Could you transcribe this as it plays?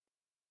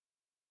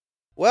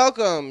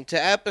Welcome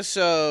to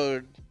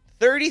episode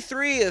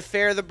 33 of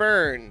Fair the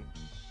Burn,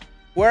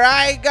 where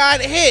I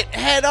got hit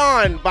head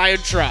on by a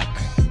truck.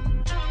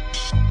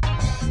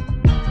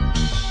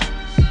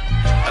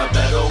 A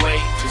better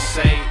way to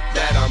say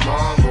that I'm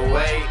on the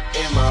way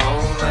in my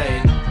own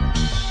lane.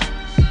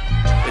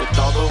 With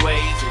all the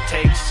ways it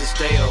takes to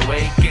stay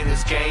awake in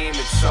this game,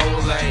 it's so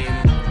lame.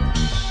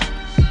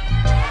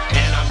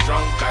 And I'm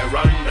drunk, I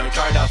run, I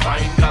try to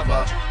find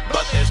cover,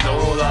 but there's no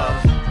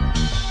love.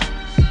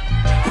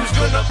 Who's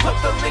gonna put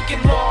the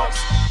Lincoln Logs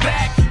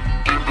back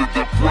into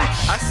the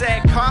brush? I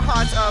said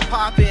Carhartt's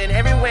poppin',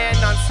 everywhere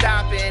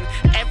non-stoppin',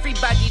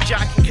 everybody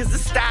jockin' cause the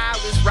style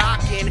is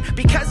rockin'.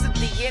 Because of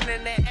the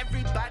internet,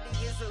 everybody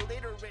is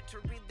illiterate to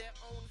read their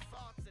own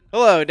thoughts.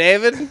 Hello,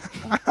 David.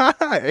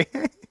 Hi.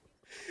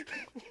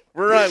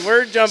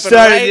 We're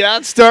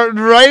jumping Starting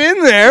right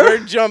in there.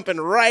 We're jumping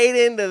right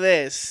into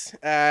this.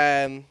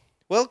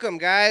 Welcome,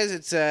 guys.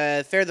 It's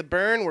Fair the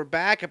Burn. We're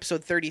back,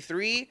 episode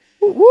 33.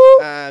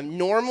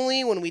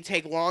 Normally, when we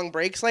take long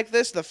breaks like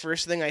this, the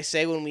first thing I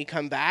say when we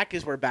come back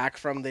is we're back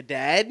from the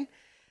dead.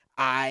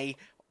 I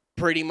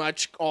pretty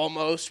much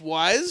almost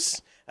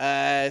was.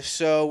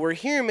 So we're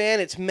here,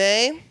 man. It's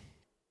May.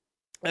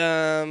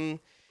 We're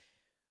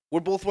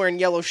both wearing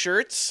yellow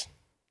shirts.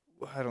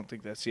 I don't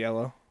think that's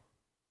yellow.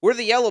 We're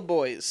the yellow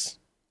boys.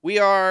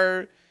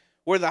 We're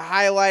the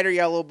highlighter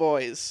yellow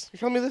boys. You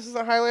telling me this is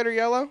a highlighter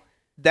yellow?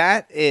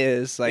 That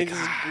is like Think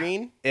this is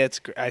green?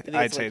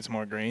 I'd say it's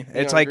more green.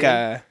 You It's know, like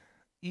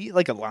green?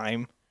 like a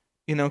lime,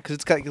 because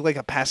it's got like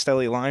a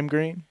pastel-y lime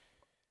green.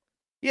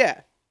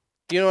 Yeah.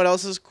 You know what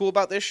else is cool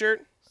about this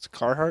shirt? It's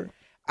Carhartt.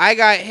 I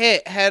got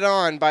hit head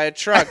on by a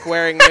truck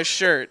wearing this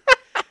shirt.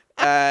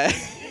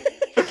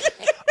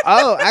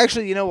 Oh,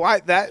 actually, you know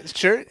what? That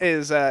shirt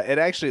is. It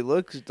actually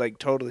looks like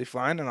totally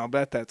fine, and I'll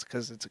bet that's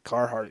because it's a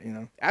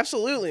Carhartt.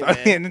 Absolutely, man.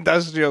 In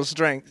industrial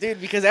strength.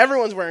 Dude, because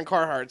everyone's wearing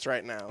Carhartts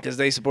right now. Because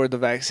they support the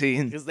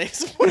vaccine. Because they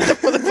support the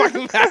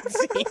motherfucking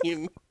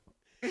vaccine.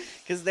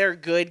 Because they're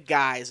good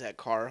guys at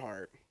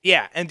Carhartt.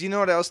 Yeah, and do you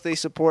know what else they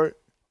support?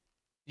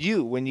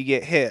 You when you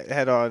get hit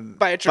head on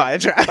By a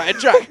truck. By a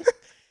truck.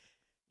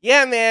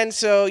 Yeah, man,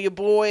 so your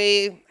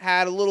boy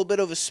had a little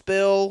bit of a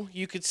spill,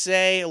 you could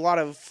say. A lot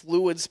of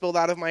fluid spilled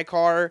out of my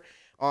car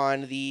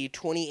on the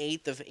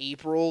 28th of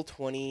April,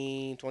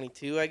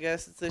 2022, I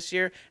guess it's this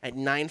year. At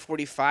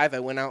 9:45, I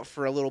went out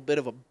for a little bit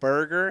of a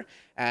burger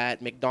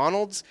at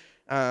McDonald's.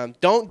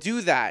 Don't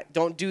do that.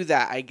 Don't do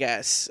that, I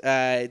guess.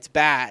 It's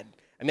bad.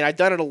 I mean, I've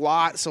done it a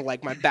lot, so,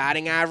 like, my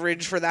batting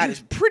average for that is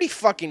pretty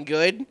fucking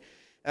good.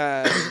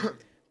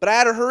 But I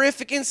had a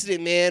horrific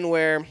incident, man,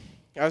 where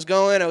I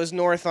was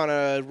north on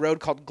a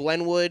road called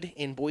Glenwood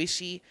in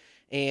Boise,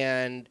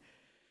 and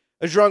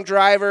a drunk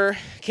driver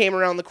came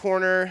around the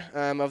corner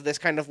of this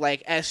kind of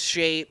like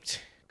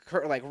S-shaped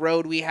like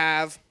road we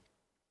have,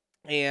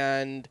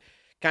 and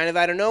kind of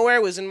out of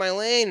nowhere was in my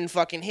lane and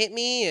fucking hit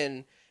me.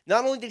 And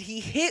not only did he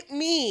hit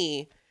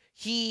me,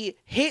 he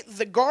hit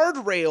the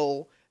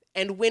guardrail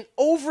and went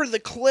over the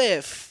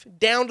cliff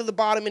down to the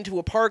bottom into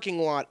a parking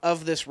lot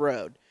of this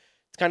road.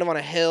 It's kind of on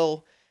a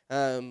hill.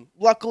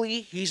 Luckily,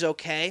 he's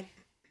okay.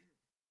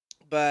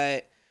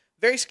 But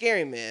very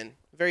scary, man.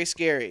 Very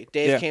scary.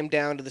 Dave came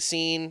down to the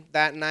scene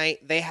that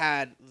night. They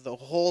had the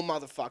whole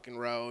motherfucking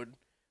road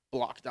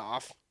blocked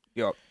off.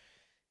 Yup.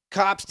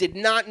 Cops did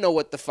not know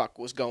what the fuck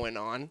was going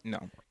on.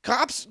 No.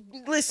 Cops,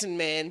 listen,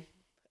 man.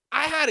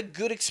 I had a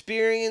good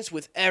experience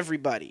with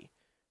everybody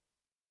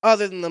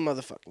other than the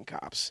motherfucking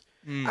cops.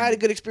 I had a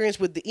good experience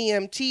with the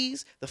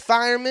EMTs, the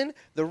firemen,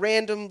 the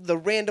random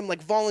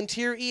like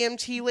volunteer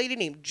EMT lady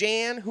named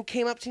Jan who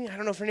came up to me. I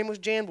don't know if her name was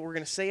Jan, but we're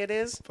gonna say it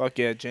is. Fuck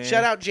yeah, Jan.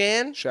 Shout out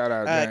Jan. Shout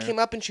out Jan. Came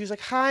up and she was like,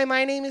 "Hi,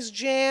 my name is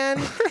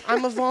Jan.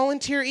 I'm a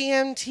volunteer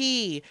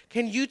EMT.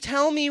 Can you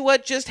tell me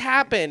what just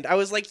happened?" I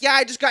was like, "Yeah,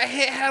 I just got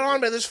hit head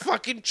on by this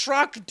fucking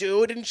truck,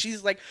 dude." And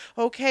she's like,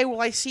 "Okay, well,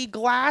 I see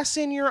glass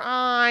in your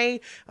eye.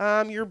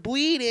 You're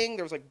bleeding."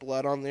 There was like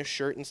blood on this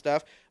shirt and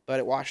stuff, but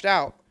it washed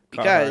out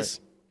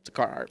because it's a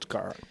Carhartt. It's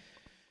Carhartt.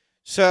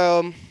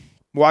 So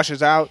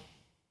Washes out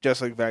just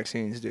like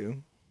vaccines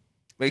do.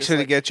 Make sure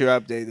to get your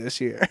update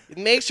this year.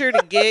 make sure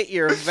to get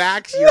your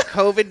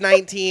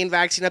COVID-19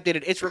 vaccine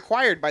updated. It's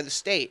required by the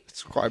state.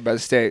 It's required by the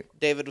state.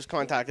 David was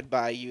contacted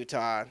by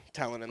Utah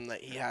telling him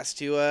that he has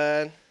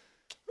to,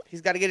 he's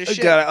got to get his I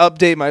shit. gotta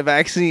update my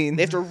vaccine.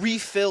 They have to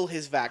refill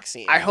his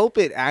vaccine. I hope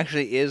it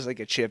actually is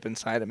like a chip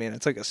inside of me.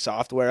 It's like a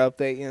software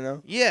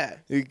update, Yeah.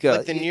 You go,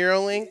 Like the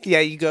Neuralink. Yeah,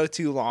 you go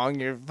too long,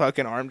 your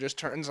fucking arm just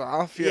turns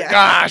off. You're Yeah. like,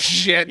 ah,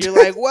 shit. You're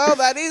like, well,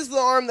 that is the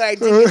arm that I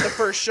didn't get the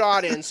first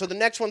shot in, so the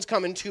next one's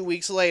coming 2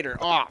 weeks later.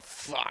 Oh,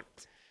 fuck.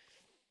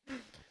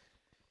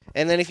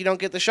 And then if you don't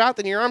get the shot,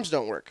 then your arms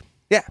don't work.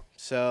 Yeah.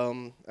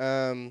 So,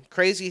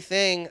 crazy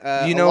thing.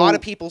 A You know- lot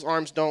of people's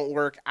arms don't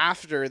work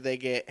after they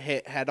get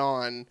hit head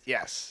on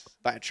Yes.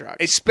 by a truck.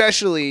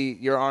 Especially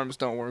your arms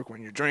don't work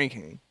when you're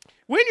drinking.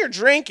 When you're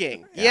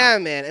drinking. Yeah,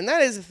 man. And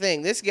that is the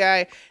thing. This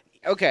guy,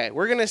 okay,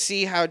 we're going to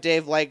see how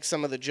Dave likes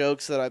some of the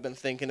jokes that I've been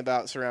thinking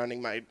about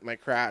surrounding my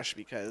crash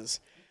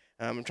because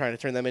I'm trying to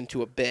turn them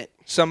into a bit.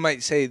 Some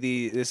might say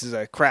this is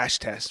a crash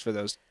test for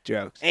those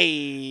jokes.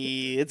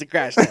 Hey, it's a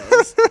crash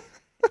test.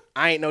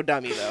 I ain't no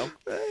dummy,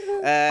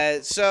 though.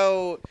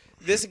 So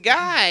this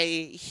guy,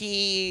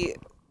 he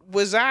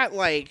was at,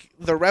 like,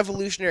 the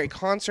Revolutionary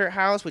Concert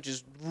House, which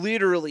is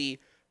literally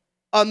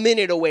a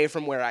minute away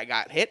from where I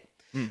got hit.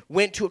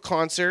 Went to a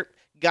concert,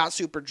 got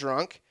super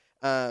drunk.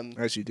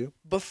 As you do.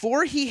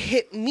 Before he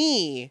hit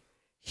me,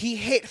 he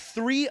hit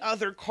 3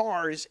 other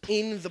cars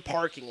in the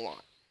parking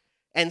lot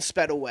and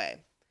sped away.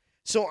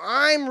 So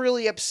I'm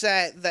really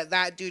upset that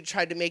that dude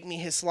tried to make me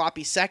his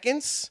sloppy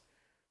seconds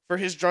for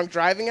his drunk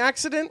driving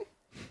accident,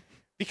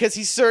 because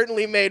he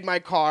certainly made my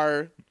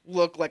car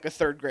look like a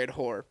 3rd grade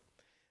whore.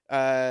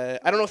 I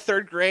don't know if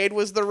 3rd grade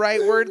was the right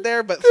word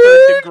there, but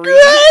 3rd degree.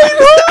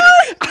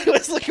 I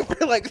was looking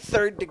for like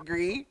 3rd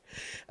degree.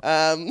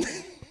 Well,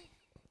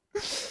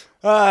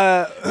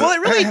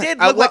 it really did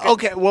look like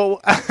okay,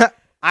 well,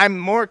 I'm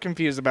more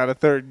confused about a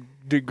 3rd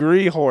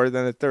degree whore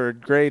than a 3rd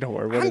grade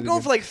whore. What I'm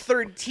going for like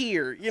 3rd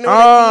tier. You know what I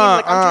mean?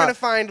 Like I'm trying to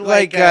find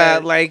like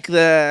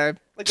the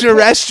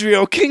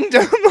terrestrial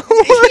kingdom.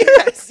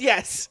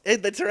 yes,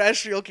 the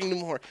terrestrial kingdom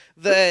whore,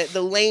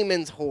 the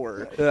layman's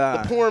whore,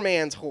 the poor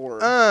man's whore,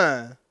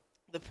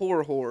 the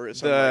poor whore,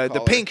 is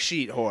the pink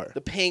sheet whore,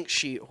 the pink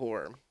sheet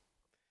whore,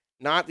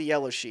 not the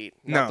yellow sheet,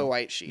 not the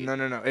white sheet.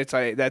 No. It's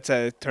that's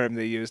a term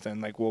they used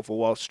in like Wolf of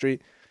Wall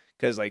Street,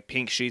 because like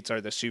pink sheets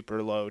are the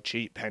super low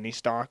cheap penny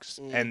stocks,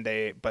 and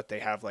they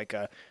have like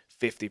a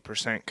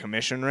 50%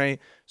 commission rate,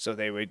 so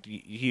they would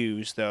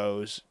use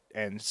those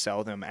and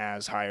sell them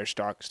as higher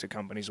stocks to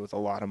companies with a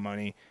lot of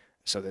money,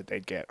 so that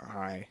they'd get a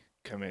high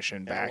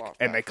commission back.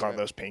 And they call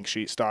those pink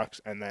sheet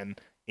stocks. And then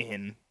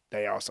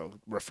they also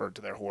referred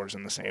to their whores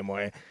in the same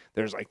way.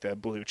 There's like the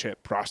blue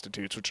chip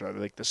prostitutes, which are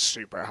like the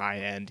super high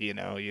end. You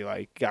know, you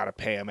like gotta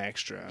pay them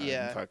extra.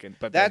 Yeah,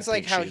 but that's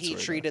like how he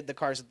treated the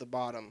cars at the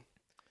bottom,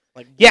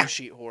 like blue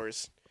sheet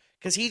whores.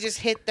 Because he just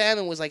hit them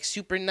and was, like,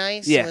 super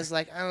nice. And was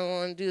like, I don't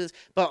want to do this.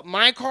 But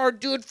my car,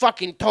 dude,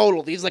 fucking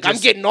totaled. He's like, I'm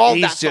getting all that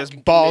He's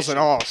just balls and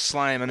all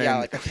slamming in. Yeah,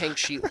 like a pink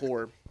sheet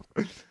whore.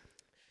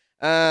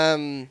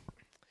 Yeah,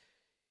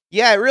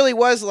 it really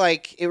was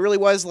like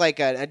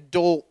an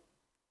adult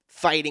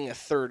fighting a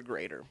 3rd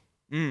grader.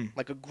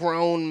 Like a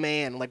grown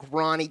man, like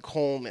Ronnie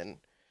Coleman.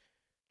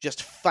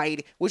 Just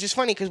fighting, which is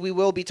funny because we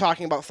will be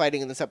talking about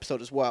fighting in this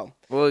episode as well.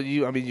 Well,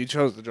 you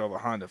chose to drive a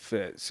Honda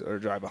Fit. So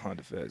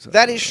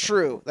that is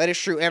true. That is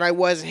true. And I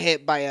was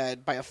hit by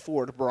a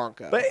Ford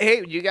Bronco. But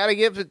hey, you got to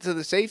give it to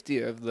the safety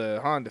of the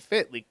Honda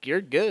Fit. Like,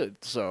 you're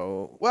good.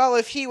 So well,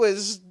 if he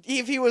was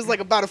like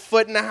about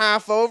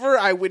 1.5 feet over,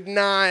 I would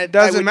not.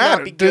 Doesn't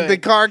matter. Did the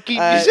car keep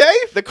you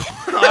safe? The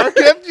car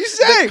kept you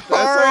safe.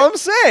 That's all I'm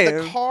saying.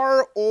 The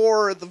car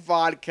or the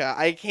vodka.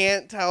 I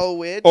can't tell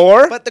which.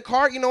 But the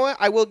car, you know what?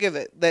 I will give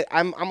it that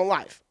I'm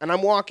alive and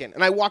I'm walking,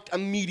 and I walked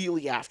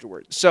immediately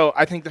afterwards. So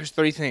I think there's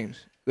 3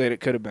 things that it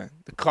could have been: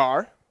 the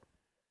car,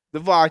 the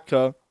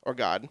vodka, or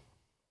God,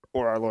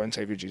 or our Lord and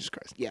Savior Jesus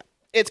Christ. Yeah,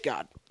 it's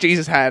God.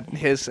 Jesus had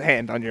his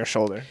hand on your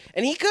shoulder,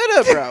 and he could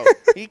have, bro.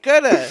 He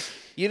could have.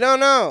 You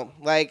don't know,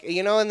 like,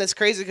 you know, and it's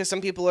crazy because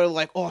some people are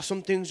like, oh,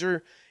 some things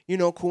are, you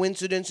know,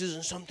 coincidences,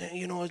 and something,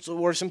 you know,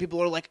 or some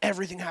people are like,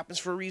 everything happens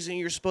for a reason.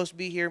 You're supposed to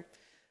be here.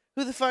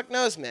 Who the fuck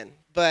knows, man?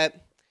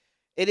 But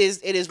it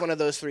is one of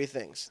those 3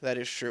 things. That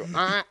is true.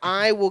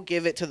 I will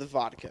give it to the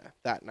vodka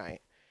that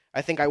night.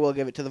 I think I will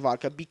give it to the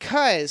vodka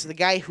because the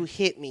guy who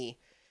hit me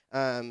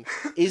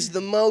is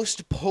the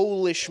most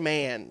Polish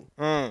man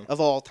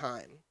of all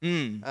time.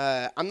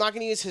 I'm not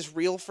going to use his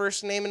real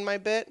first name in my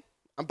bit,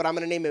 but I'm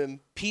going to name him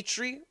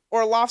Petri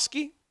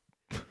Orlowski.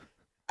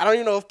 I don't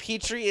even know if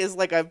Petri is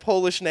like a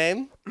Polish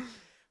name,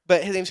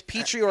 but his name's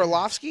Petri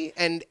Orlowski.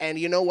 And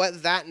you know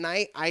what? That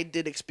night, I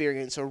did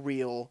experience a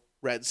real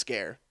Red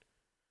Scare.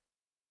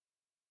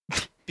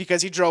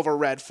 Because he drove a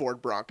red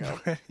Ford Bronco.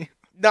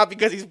 Not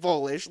because he's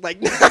Polish, not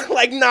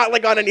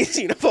on any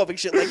xenophobic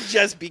shit, like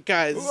just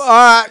because.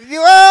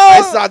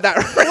 I saw that.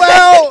 Right.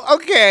 Well,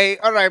 okay,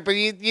 all right, but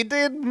you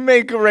did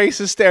make a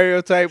racist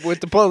stereotype with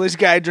the Polish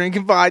guy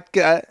drinking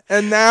vodka,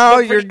 and now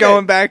you're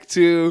going back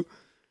to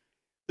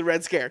the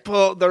Red Scare.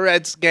 The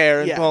Red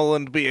Scare in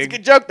Poland being it's a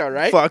good joke, though,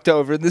 right? Fucked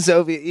over in the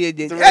Soviet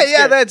Union.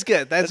 Yeah, that's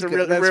good. That's a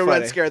good. real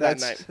Red Scare that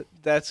night.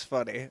 That's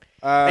funny.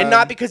 And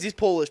not because he's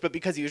Polish, but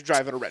because he was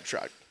driving a red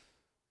truck.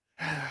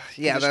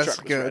 Yeah, that's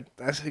good.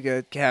 That's a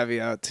good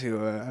caveat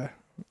to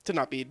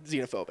not be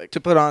xenophobic. To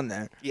put on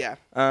there. Yeah.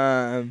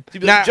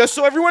 Now, just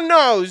so everyone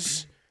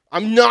knows,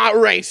 I'm not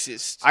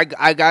racist.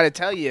 I gotta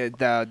tell you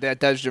though, that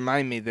does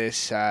remind me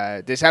this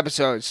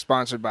episode is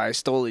sponsored by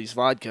Stoli's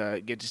Vodka.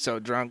 It gets you so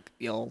drunk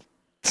you'll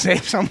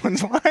save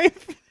someone's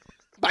life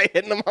by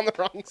hitting them on the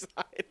wrong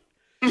side.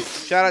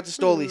 Shout out to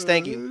Stoli's.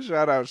 Thank you.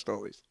 Shout out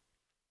Stoli's.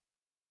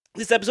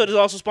 This episode is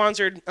also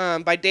sponsored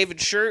by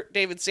David's shirt.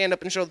 David, stand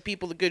up and show the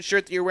people the good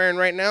shirt that you're wearing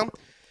right now.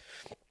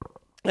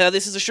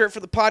 This is a shirt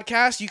for the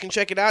podcast. You can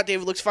check it out.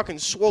 David looks fucking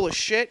swole as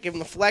shit. Give him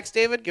the flex,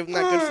 David. Give him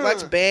that good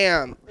flex.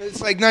 Bam.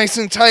 It's like nice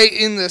and tight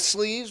in the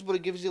sleeves, but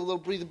it gives you a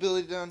little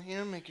breathability down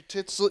here. Make your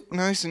tits look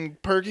nice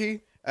and perky.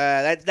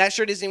 That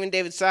shirt isn't even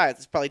David's size.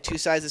 It's probably 2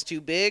 sizes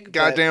too big. but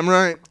Goddamn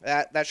right.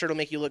 That shirt will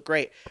make you look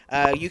great.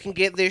 You can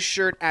get this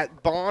shirt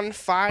at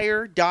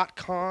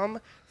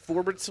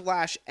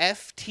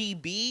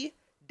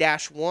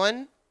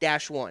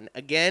bonfire.com/FTB-1-1.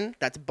 Again,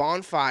 that's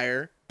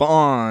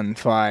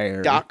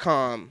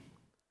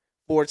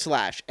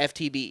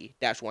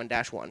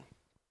bonfire.com/FTB-1-1.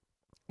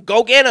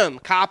 Go get them.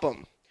 Cop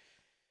them.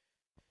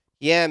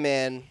 Yeah,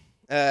 man.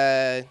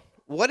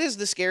 What is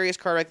the scariest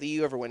car wreck that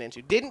you ever went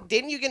into? Didn't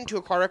you get into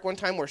a car wreck one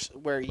time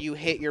where you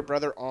hit your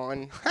brother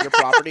on your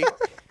property?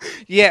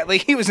 Yeah,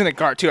 like he was in a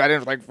car too. I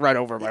didn't like run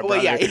over my brother.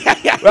 Well,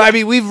 yeah. Well, I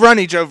mean, we've run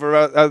each other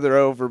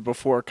over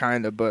before,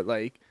 kind of, but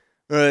like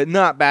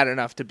not bad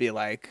enough to be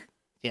like,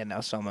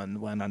 someone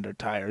went under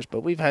tires.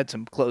 But we've had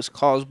some close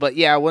calls. But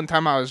yeah, one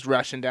time I was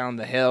rushing down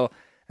the hill,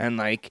 and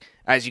like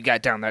as you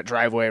got down that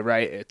driveway,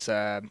 right, it's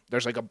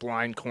there's like a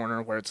blind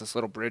corner where it's this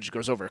little bridge that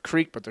goes over a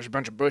creek, but there's a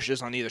bunch of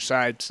bushes on either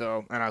side.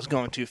 So, and I was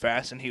going too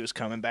fast, and he was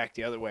coming back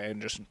the other way, and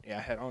just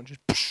head on, just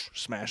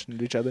smashed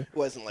into each other. It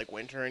wasn't like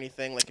winter or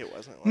anything. Like it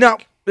wasn't. Like, No,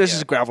 this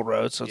is a gravel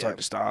road, so it's Yeah. hard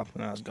to stop.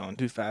 And I was going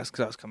too fast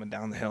because I was coming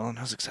down the hill, and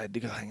I was excited to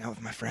go hang out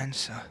with my friends.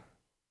 So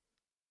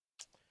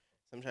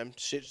Sometimes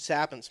shit just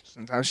happens.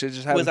 sometimes shit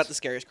just happens. Was that the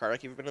scariest car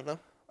wreck you've ever been in, though?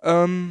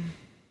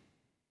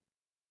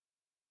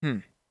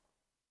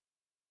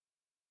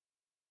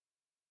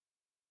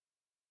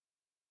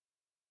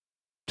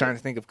 Trying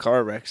to think of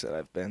car wrecks that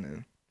I've been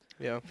in.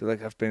 Yeah. I feel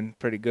like I've been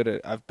pretty good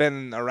at. I've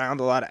been around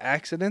a lot of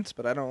accidents,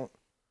 but I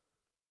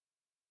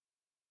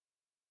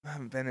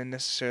haven't been in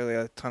necessarily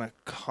a ton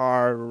of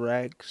car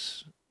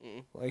wrecks,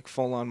 like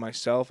full on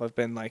myself. I've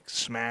been like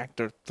smacked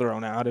or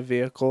thrown out of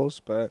vehicles,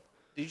 but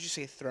Did you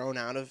say thrown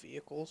out of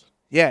vehicles?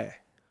 yeah.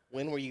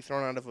 When were you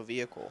thrown out of a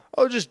vehicle?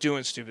 Oh, just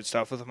doing stupid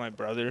stuff with my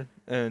brother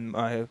and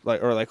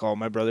all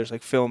my brothers,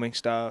 like filming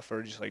stuff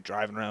or just like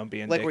driving around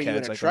being Like, dickheads, were you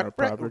in a like truck on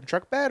our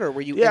property. bed, or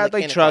were you? Yeah, in,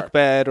 like in a truck car?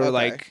 bed or Okay.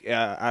 like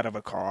out of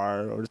a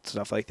car or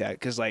stuff like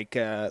that. Cause like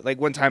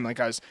one time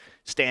like I was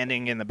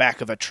standing in the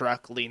back of a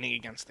truck leaning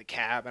against the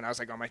cab and I was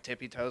like on my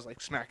tippy toes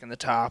like smacking the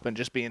top and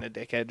just being a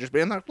dickhead, just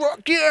being like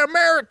 "Fuck yeah,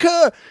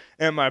 America!"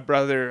 And my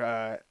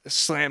brother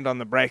slammed on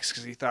the brakes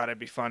because he thought it'd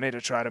be funny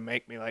to try to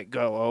make me like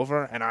go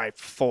over, and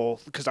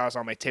because I was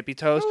on my tippy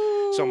toes,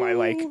 so my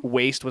like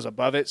waist was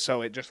above it,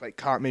 so it just like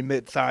caught me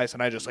mid thighs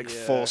and I just like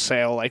full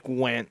sail like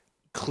went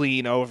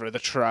clean over the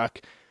truck.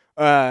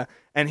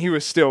 And he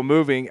was still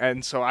moving,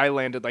 and so I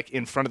landed like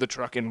in front of the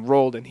truck and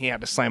rolled, and he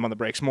had to slam on the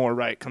brakes more.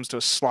 Right, comes to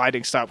a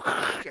sliding stop,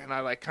 and I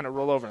like kind of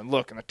roll over and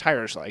look, and the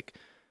tire's like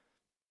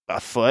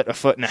a foot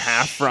and a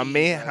half from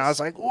me, and I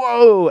was like,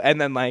 "Whoa!" And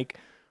then like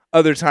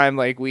other time,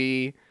 like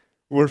we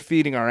were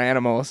feeding our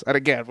animals, and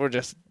again, we're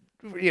just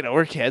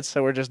we're kids,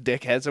 so we're just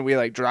dickheads, and we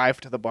like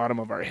drive to the bottom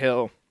of our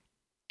hill,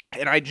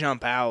 and I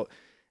jump out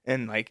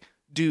and like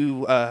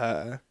do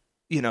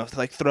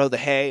like throw the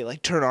hay,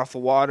 like turn off the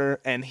water,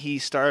 and he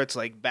starts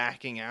like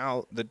backing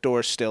out, the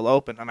door's still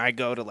open, and I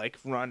go to like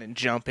run and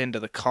jump into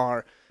the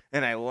car,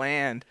 and I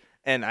land,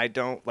 and I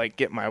don't like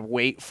get my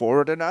weight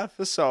forward enough,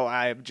 so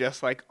I'm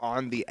just like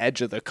on the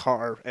edge of the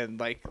car and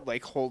like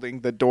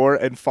holding the door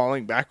and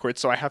falling backwards,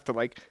 so I have to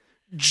like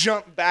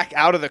jump back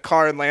out of the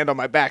car and land on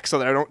my back so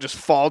that I don't just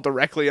fall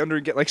directly under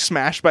and get like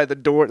smashed by the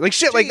door, like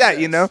shit like that,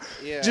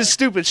 Yeah. just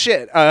stupid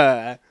shit.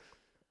 But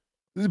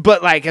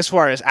like as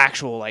far as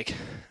actual like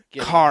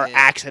Getting car hit.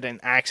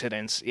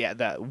 accidents, yeah,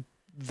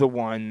 the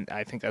one,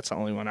 I think that's the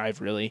only one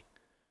I've really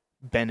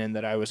been in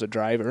that I was a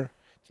driver.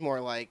 It's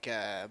more like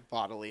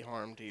bodily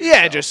harm to you.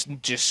 Yeah, just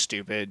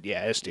stupid,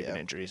 Yeah.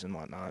 injuries and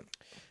whatnot.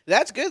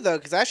 That's good though,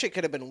 because that shit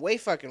could have been way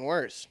fucking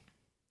worse.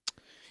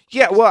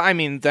 Yeah, well, I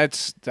mean,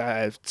 that's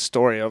the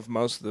story of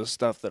most of the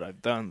stuff that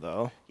I've done,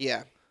 though.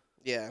 Yeah.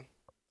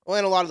 Well,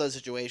 in a lot of those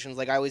situations,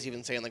 like I was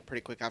even saying, like pretty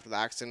quick after the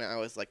accident, I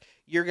was like,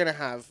 you're gonna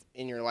have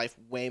in your life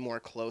way more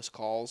close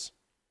calls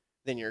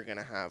than you're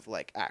gonna have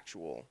like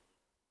actual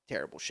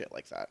terrible shit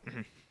like that.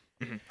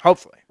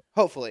 Hopefully.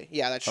 Hopefully,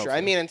 yeah, that's true. I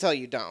Hopefully. mean, until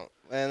you don't,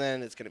 and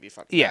then it's gonna be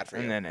fucking Yeah, bad for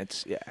and you. then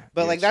it's,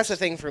 But like it's that's the just-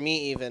 thing for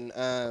me.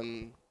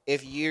 Even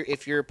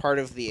if you're part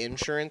of the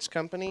insurance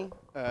company,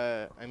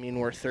 I mean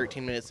we're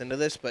 13 minutes into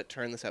this, but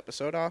turn this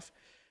episode off.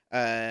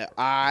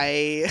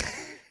 I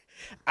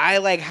I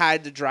like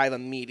had to drive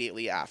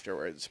immediately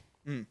afterwards,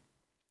 Mm.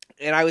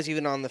 and I was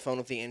even on the phone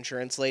with the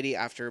insurance lady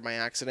after my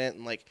accident,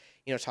 and like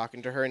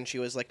talking to her, and she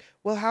was like,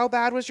 "Well, how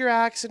bad was your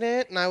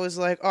accident?" And I was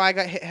like, "Oh, I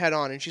got hit head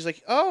on," and she's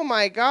like, "Oh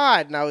my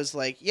god," and I was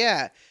like,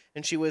 "Yeah."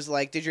 And she was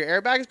like, "Did your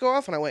airbags go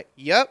off?" And I went,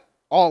 "Yep,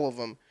 all of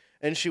them."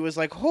 And she was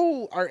like,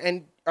 are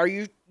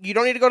you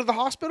don't need to go to the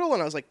hospital?"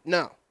 And I was like,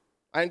 "No,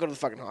 I didn't go to the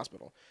fucking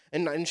hospital."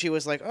 And she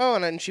was like, "Oh,"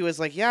 and then she was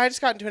like, "Yeah, I just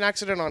got into an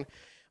accident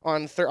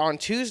on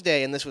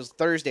Tuesday, and this was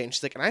Thursday." And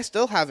she's like, "And I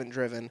still haven't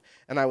driven."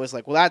 And I was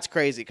like, "Well, that's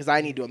crazy because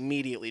I need to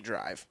immediately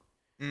drive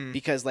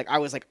because like I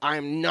was like,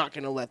 I'm not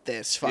gonna let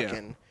this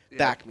fucking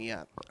back me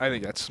up." I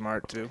think that's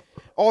smart, too.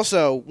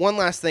 Also, one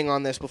last thing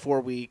on this before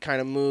we kind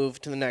of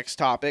move to the next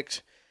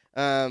topics.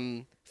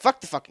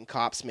 Fuck the fucking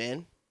cops,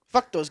 man.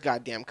 Fuck those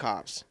goddamn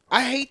cops.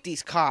 I hate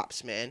these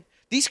cops, man.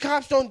 These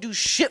cops don't do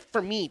shit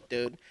for me,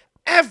 dude.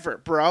 ever,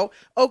 bro.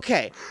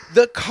 Okay,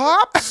 the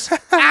cops,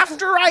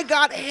 after I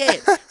got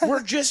hit,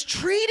 were just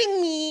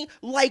treating me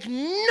like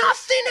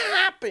nothing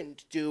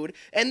happened, dude.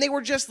 And they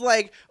were just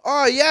like,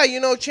 oh, yeah, you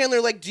know,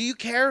 Chandler, like, do you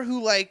care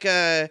who, like,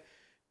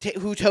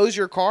 who tows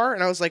your car?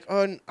 And I was like,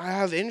 oh, I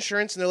have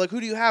insurance. And they're like,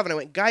 who do you have? And I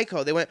went,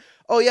 Geico. They went,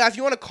 oh, yeah, if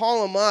you want to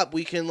call them up,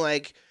 we can,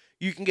 like,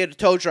 you can get a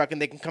tow truck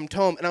and they can come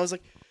tow them. And I was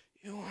like,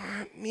 you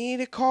want me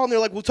to call? And they're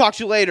like, we'll talk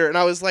to you later. And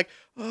I was like,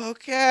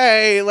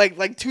 okay.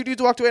 Like two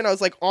dudes walked away and I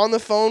was like on the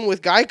phone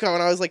with Geico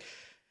and I was like,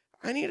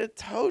 I need a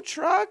tow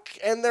truck.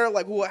 And they're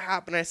like, what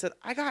happened? I said,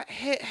 I got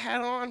hit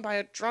head on by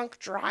a drunk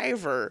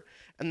driver.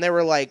 And they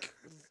were like,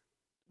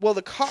 well,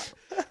 the cops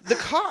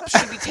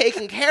should be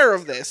taking care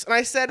of this. And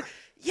I said,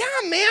 yeah,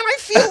 man, I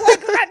feel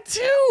like that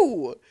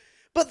too.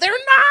 But they're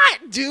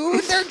not,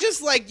 dude. They're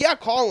just like, yeah,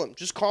 call them.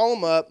 Just call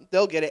them up.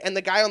 They'll get it. And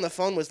the guy on the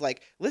phone was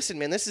like, listen,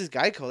 man, this is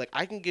Geico. Like,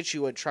 I can get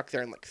you a truck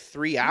there in like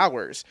 3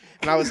 hours.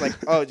 And I was like,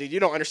 oh, dude, you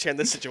don't understand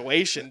this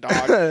situation,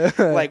 dog.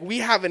 Like, we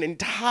have an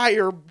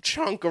entire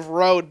chunk of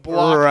road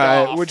blocked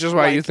off. Which is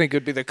why you think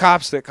it'd be the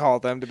cops that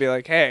call them to be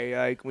like, hey,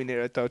 like, we need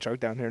a tow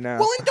truck down here now.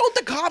 Well, and don't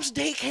the cops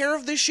take care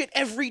of this shit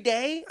every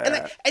day?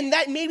 And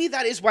that maybe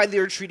that is why they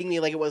were treating me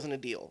like it wasn't a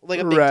deal. Like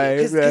a big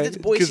deal. Because it's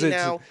Boise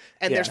now,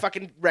 and there's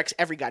fucking wrecks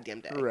every goddamn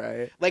day.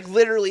 Right. Like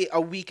literally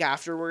a week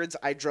afterwards,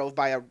 I drove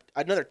by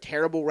another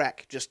terrible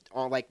wreck just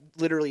on like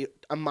literally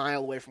a mile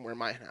away from where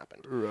mine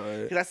happened.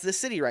 Right. Because that's the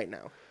city right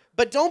now.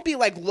 But don't be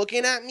like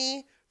looking at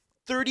me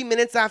 30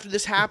 minutes after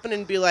this happened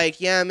and be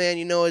like, yeah, man,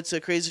 you know, it's a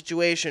crazy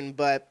situation,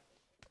 but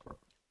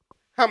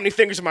how many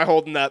fingers am I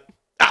holding up?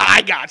 Ah,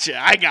 I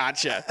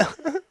gotcha.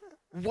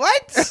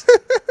 What?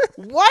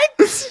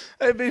 What?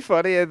 It'd be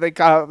funny.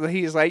 And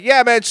he's like,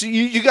 yeah, man, so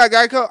you got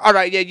Geico? All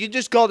right, yeah, you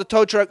just called the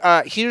tow truck.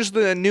 Here's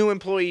the new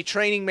employee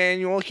training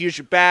manual. Here's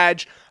your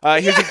badge.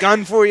 Here's a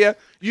gun for you.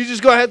 You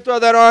just go ahead and throw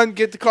that on,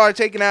 get the car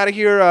taken out of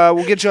here.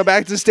 We'll get you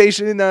back to the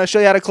station and show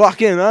you how to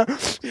clock in, huh?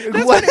 That's pretty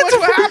much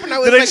what happened. I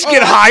was Did I just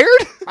get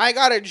hired? I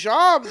got a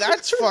job.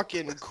 That's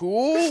fucking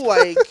cool.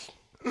 Like,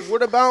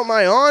 what about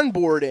my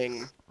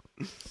onboarding?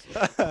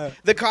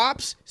 The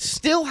cops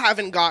still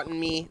haven't gotten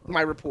me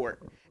my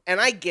report, and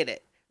I get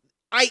it.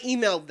 I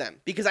emailed them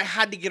because I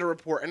had to get a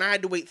report, and I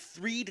had to wait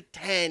 3 to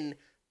 10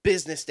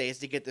 business days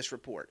to get this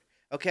report.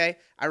 Okay?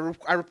 I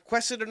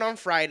requested it on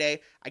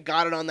Friday. I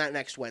got it on that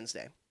next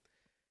Wednesday.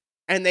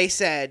 And they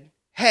said,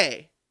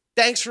 hey,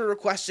 thanks for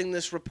requesting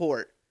this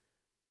report.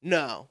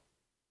 No,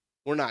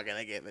 we're not going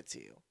to give it to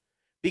you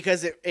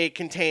because it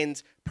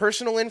contains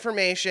personal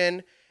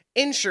information,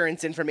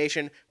 insurance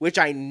information, which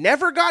I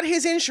never got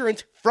his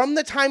insurance from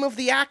the time of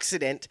the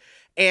accident,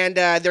 and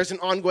there's an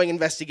ongoing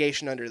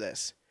investigation under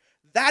this.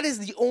 That is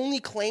the only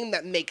claim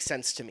that makes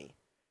sense to me.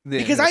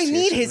 Because I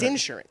need his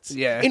insurance.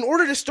 Yeah. In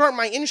order to start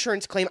my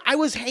insurance claim, I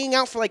was hanging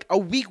out for like a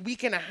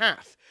week and a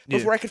half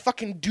before I could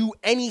fucking do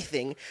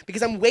anything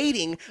because I'm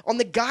waiting on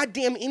the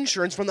goddamn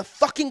insurance from the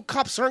fucking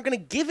cops who aren't going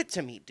to give it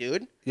to me,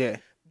 dude. Yeah.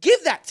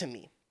 Give that to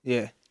me.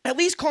 Yeah. At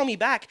least call me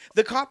back.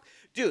 The cop,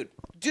 dude,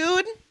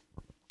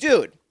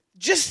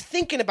 just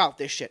thinking about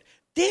this shit.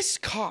 This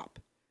cop,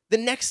 the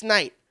next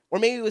night, or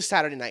maybe it was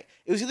Saturday night,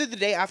 it was either the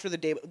day after the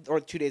day or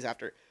 2 days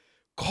after,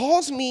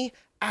 calls me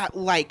at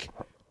like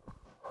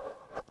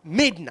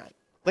midnight,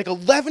 like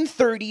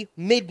 11:30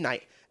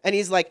 midnight, and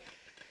he's like,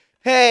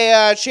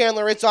 hey,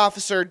 Chandler, it's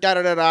Officer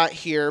da-da-da-da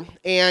here,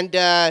 and,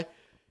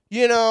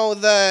 you know,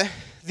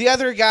 the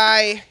other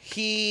guy,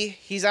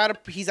 he's out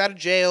of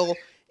jail,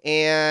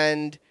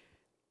 and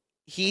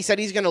he said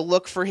he's going to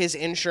look for his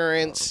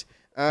insurance,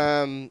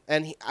 and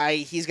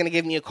he's going to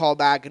give me a call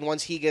back, and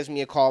once he gives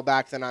me a call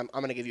back, then I'm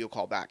going to give you a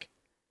call back.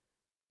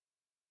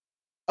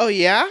 Oh,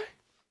 yeah?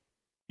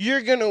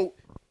 You're going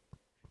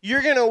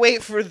to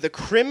wait for the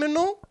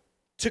criminal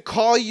to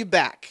call you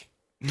back.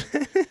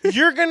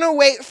 You're going to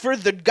wait for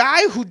the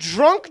guy who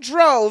drunk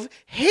drove,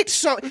 hit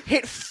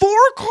 4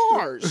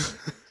 cars,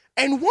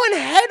 and one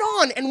head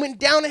on and went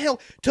down a hill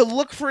to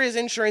look for his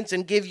insurance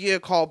and give you a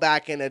call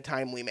back in a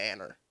timely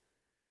manner.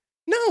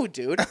 No,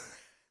 dude.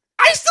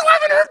 I still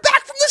haven't heard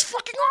back from this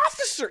fucking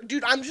officer.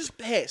 Dude, I'm just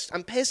pissed.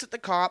 I'm pissed at the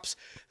cops.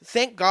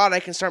 Thank God I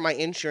can start my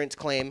insurance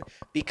claim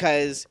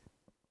because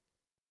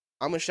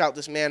I'm going to shout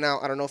this man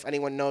out. I don't know if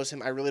anyone knows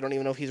him. I really don't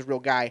even know if he's a real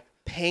guy.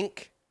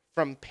 Pink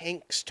from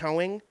Pink's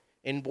Towing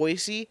in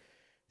Boise.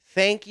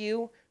 Thank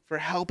you for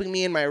helping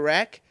me in my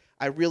wreck.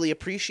 I really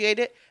appreciate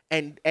it.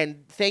 And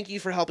thank you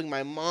for helping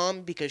my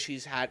mom because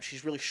she's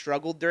really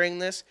struggled during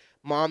this.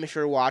 Mom, if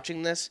you're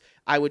watching this,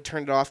 I would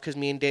turn it off because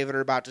me and David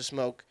are about to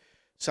smoke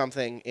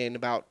something in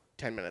about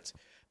 10 minutes.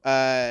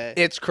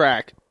 It's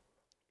crack.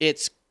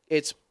 It's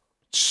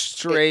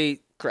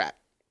straight crap.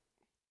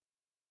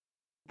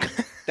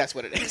 That's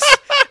what it is.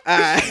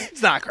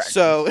 It's not crack.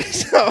 So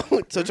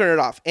turn it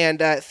off. And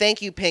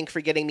thank you, Pink, for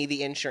getting me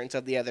the insurance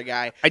of the other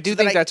guy. I do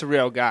think that's a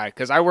real guy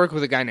because I work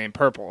with a guy named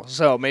Purple,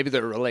 so maybe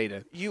they're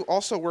related. You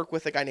also work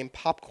with a guy named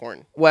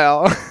Popcorn.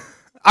 Well,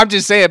 I'm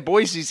just saying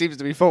Boise seems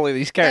to be full of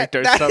these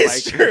characters. That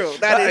is true.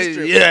 That is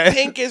true. Yeah.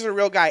 Pink is a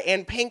real guy,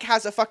 and Pink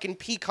has a fucking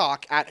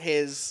peacock at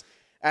his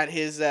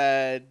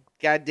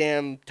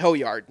goddamn tow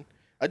yard.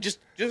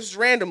 Just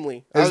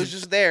randomly. I was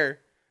just there.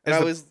 And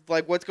I was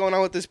like, what's going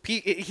on with this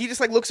He just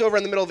like looks over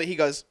in the middle of it. He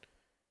goes,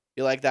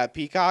 you like that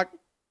peacock?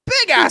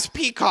 Big ass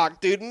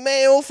peacock, dude.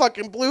 Male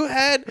fucking blue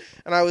head.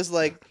 And I was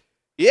like,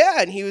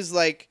 yeah. And he was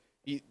like,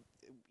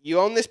 you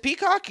own this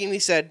peacock? And he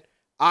said,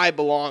 I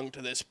belong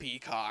to this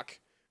peacock.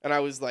 And I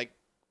was like,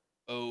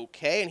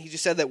 okay. And he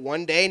just said that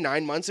one day,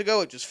 9 months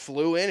ago, it just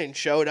flew in and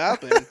showed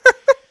up and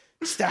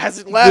just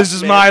hasn't left. This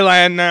is my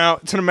land now.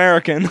 It's an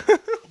American.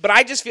 But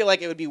I just feel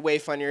like it would be way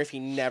funnier if he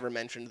never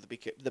mentioned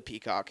the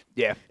peacock.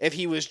 Yeah. If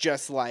he was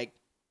just like,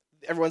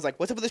 everyone's like,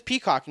 what's up with this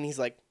peacock? And he's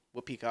like,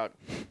 what peacock?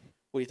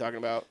 What are you talking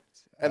about?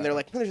 And they're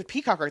like, no, there's a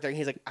peacock right there. And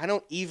he's like, I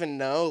don't even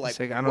know.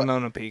 Like, I don't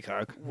know a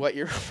peacock. What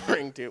you're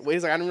referring to.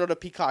 He's like, I don't know what a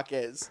peacock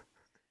is.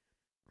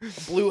 A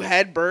blue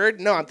head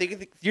bird? No,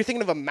 you're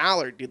thinking of a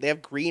mallard, dude. They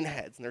have green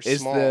heads and they're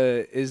small.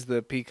 Is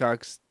the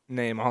peacock's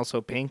name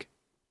also Pink?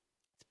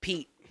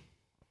 Pete.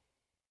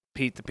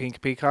 Pete the pink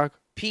peacock?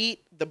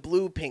 Pete the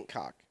blue pink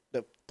cock.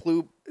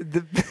 Pete.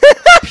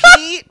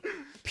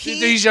 Did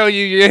he show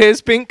you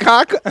his pink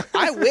cock?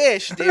 I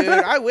wish, dude.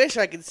 I wish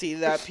I could see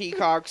that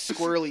peacock's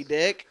squirrely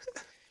dick.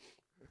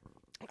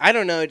 I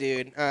don't know,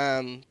 dude.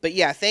 But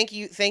yeah, thank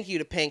you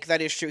to Pink.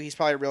 That is true. He's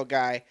probably a real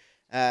guy.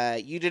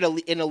 You did an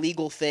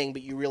illegal thing,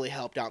 but you really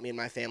helped out me and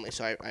my family,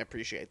 so I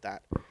appreciate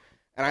that.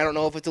 And I don't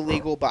know if it's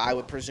illegal, but I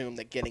would presume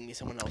that getting me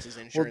someone else's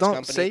insurance company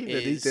company say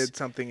that he did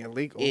something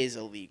illegal. Is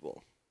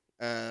illegal.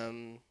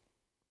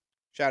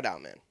 Shout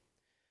out, man.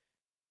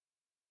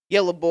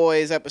 Yellow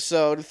Boys,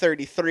 episode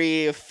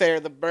 33 of Fair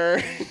the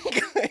Burn.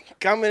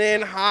 Coming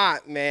in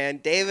hot, man.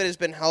 David has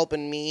been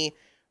helping me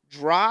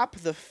drop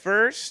the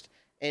first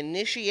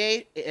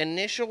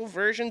initial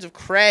versions of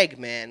Craig,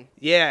 man.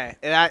 Yeah,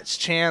 that's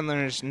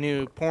Chandler's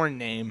new porn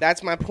name.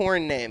 That's my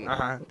porn name.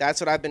 Uh-huh.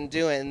 That's what I've been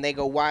doing. And they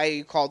go, why are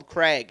you called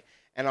Craig?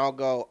 And I'll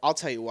go, I'll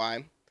tell you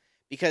why.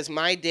 Because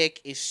my dick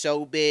is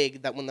so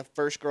big that when the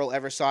first girl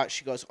ever saw it,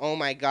 she goes, oh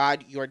my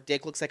God, your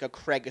dick looks like a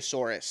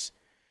Craigosaurus.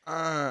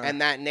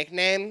 And that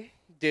nickname,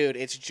 dude,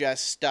 it's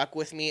just stuck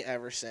with me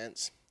ever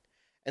since.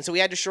 And so we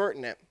had to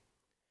shorten it.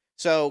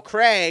 So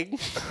Craig,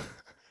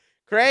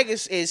 Craig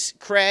is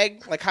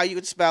Craig, like how you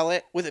would spell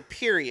it, with a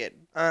period.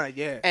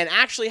 Yeah. And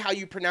actually how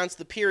you pronounce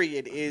the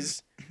period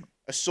is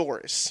a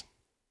saurus.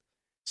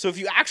 So if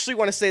you actually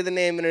want to say the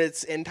name in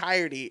its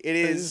entirety, it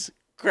is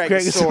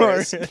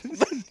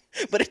Craigosaurus.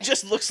 But it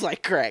just looks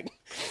like Craig.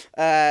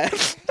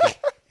 With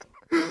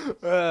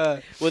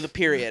a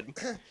period.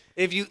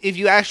 If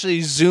you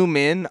actually zoom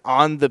in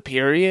on the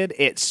period,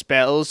 it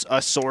spells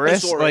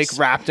Asaurus, like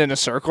wrapped in a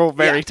circle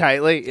very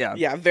tightly. Yeah.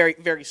 Yeah, very,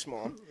 very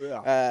small.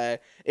 Yeah.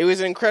 It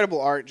was an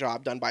incredible art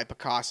job done by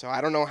Picasso.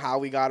 I don't know how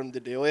we got him to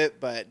do it,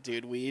 but,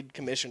 dude, we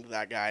commissioned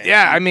that guy.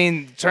 Yeah, I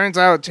mean, turns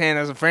out Chan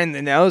has a friend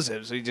that knows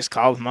him, so he just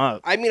called him up.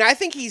 I mean, I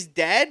think he's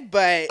dead,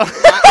 but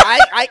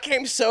I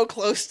came so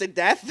close to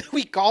death that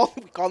we called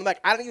him back.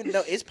 I don't even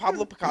know. Is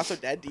Pablo Picasso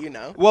dead? Do you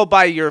know? Well,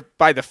 by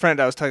the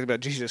friend I was talking about,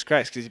 Jesus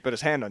Christ, because he put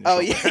his hand on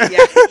your shoulder.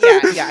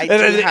 Yeah.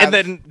 And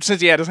then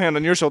since he had his hand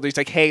on your shoulder, he's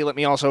like, hey, let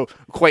me also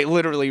quite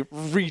literally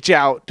reach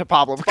out to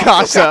Pablo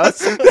Picasso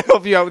to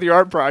help you out with your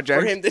art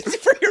project.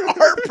 For your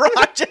art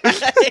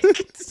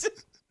project.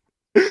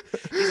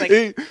 He's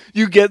like,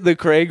 you get the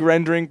Craig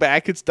rendering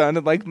back. It's done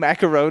in like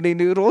macaroni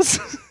noodles.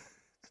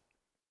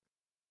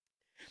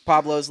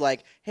 Pablo's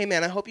like, hey,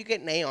 man, I hope you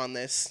get an A on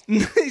this.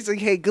 He's like,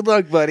 hey, good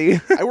luck,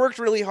 buddy. I worked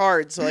really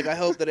hard, so like I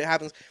hope that it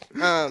happens.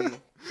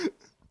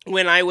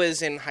 When I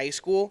was in high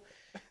school,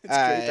 it's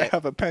great to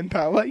have a pen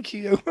pal like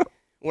you.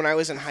 When I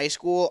was in high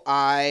school,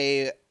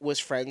 I was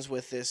friends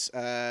with this.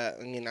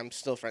 I'm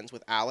still friends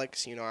with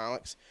Alex. You know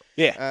Alex.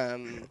 Yeah.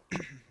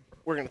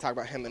 We're gonna talk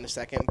about him in a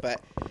second,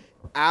 but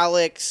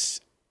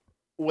Alex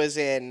was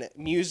in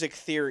music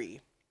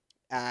theory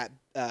at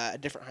a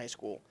different high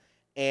school.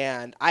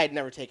 And I had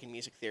never taken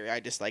music theory.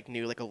 I just like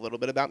knew like a little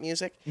bit about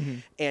music. Mm-hmm.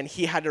 And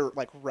he had to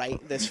like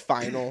write this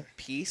final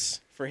piece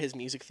for his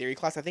music theory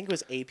class. I think it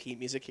was AP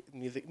music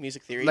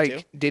theory like,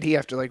 too. Did he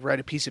have to like write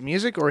a piece of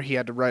music, or he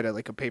had to write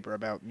a paper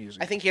about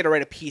music? I think he had to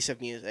write a piece of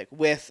music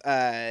with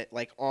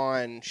like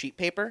on sheet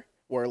paper,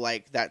 or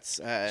like that's.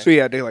 So he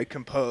had to like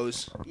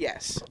compose.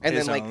 Yes, and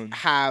then like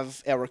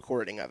have a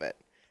recording of it.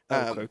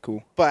 Okay,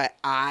 cool. But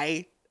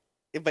he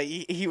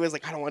was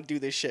like, I don't want to do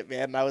this shit,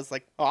 man. And I was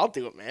like, oh, I'll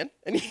do it, man.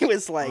 And he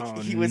was like,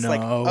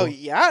 like, oh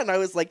yeah. And I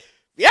was like,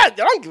 yeah, I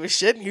don't give a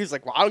shit. And he was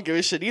like, well, I don't give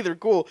a shit either.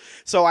 Cool.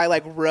 So I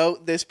like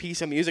wrote this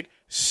piece of music.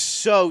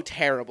 So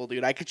terrible,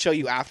 dude. I could show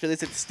you after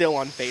this. It's still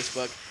on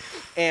Facebook.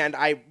 And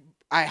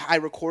I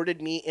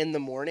recorded me in the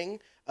morning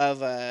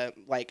of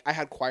like I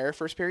had choir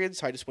first period,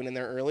 so I just went in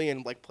there early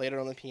and like played it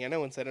on the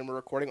piano and set him a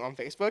recording on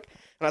Facebook.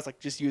 And I was like,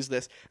 just use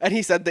this. And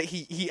he said that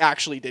he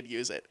actually did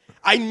use it.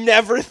 I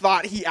never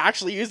thought he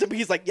actually used it, but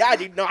he's like, yeah,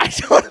 dude, no, I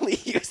totally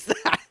used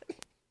that.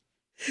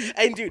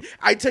 And dude,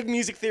 I took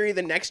music theory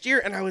the next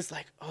year and I was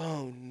like,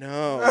 oh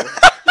no.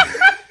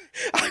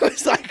 I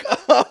was like,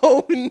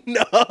 oh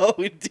no,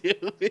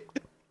 dude.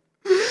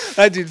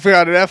 That dude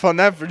got an F on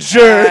that for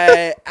sure.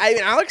 I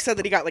mean, Alex said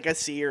that he got like a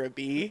C or a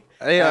B.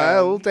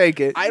 Yeah, we'll take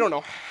it. I don't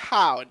know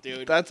how,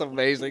 dude. That's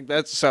amazing.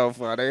 That's so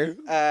funny.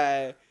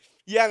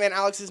 Yeah, man.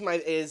 Alex is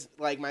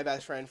my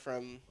best friend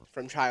from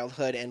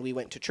childhood, and we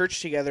went to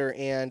church together.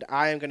 And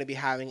I am going to be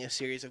having a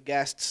series of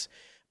guests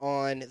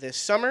on this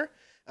summer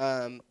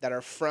that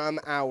are from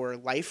our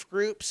life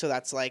group. So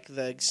that's like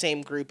the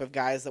same group of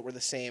guys that were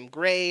the same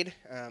grade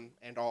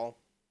and all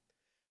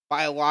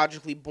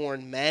biologically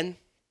born men.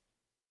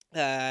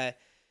 And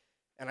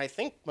I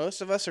think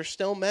most of us are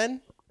still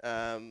men.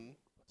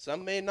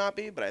 Some may not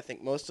be, but I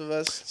think most of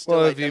us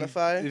still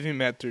identify. If you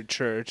met through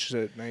church,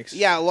 that makes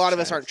Yeah, a lot sense. of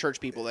us aren't church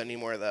people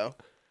anymore, though.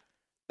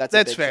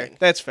 That's fair. thing.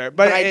 That's fair.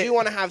 But I do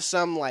want to have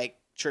some like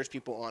church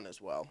people on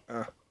as well.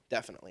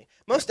 Definitely,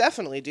 most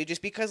definitely, dude.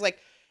 Just because like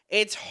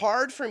it's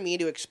hard for me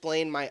to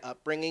explain my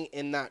upbringing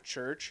in that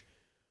church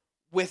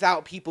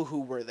without people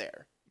who were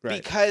there,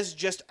 Right. because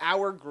just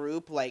our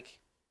group, like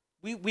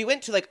we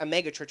went to like a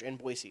mega church in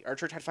Boise. Our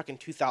church had fucking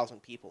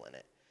 2,000 people in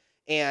it,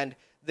 and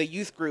the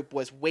youth group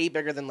was way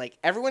bigger than like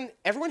everyone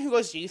who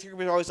goes to youth group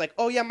is always like,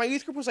 oh yeah, my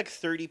youth group was like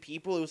 30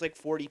 people. It was like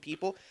 40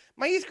 people.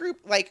 My youth group,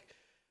 like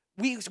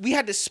we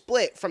had to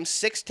split from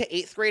 6th to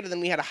 8th grade, and then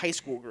we had a high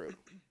school group.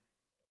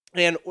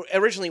 And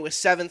originally it was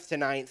 7th to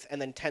 9th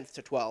and then 10th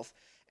to 12th.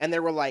 And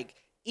there were like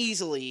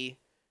easily,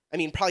 I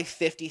mean, probably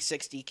 50,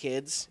 60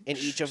 kids in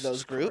each of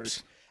those groups.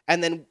 Christ.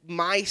 And then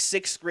my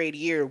 6th grade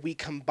year, we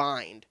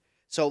combined.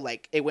 So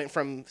like it went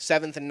from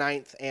 7th and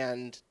 9th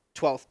and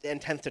 12th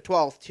and 10th to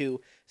 12th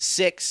to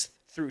 6th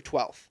through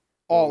 12th,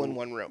 all in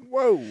one room.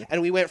 Whoa.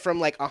 And we went from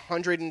like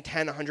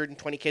 110,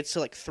 120 kids to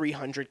like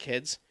 300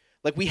 kids.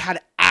 Like we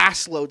had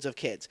ass loads of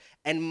kids.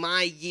 And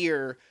my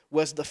year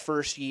was the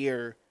first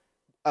year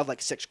of like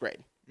 6th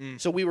grade.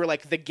 So we were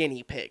like the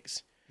guinea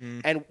pigs.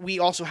 And we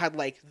also had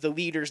like the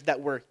leaders that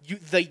were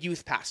the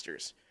youth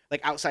pastors, like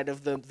outside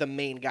of the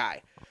main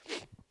guy.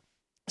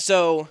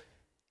 So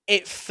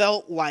it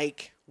felt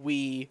like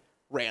we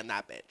ran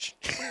that bitch.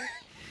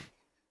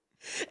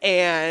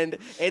 And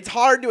it's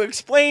hard to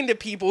explain to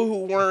people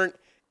who weren't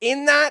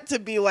in that to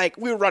be like,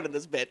 we were running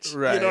this bitch.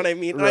 Right, You know what I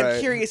mean? And right. I'm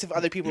curious if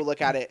other people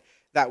look at it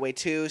that way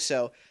too.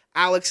 So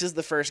Alex is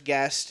the first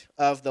guest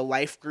of the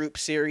life group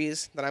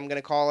series that I'm going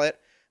to call it.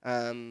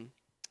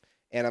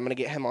 And I'm going to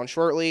get him on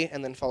shortly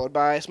and then followed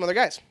by some other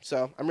guys.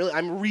 So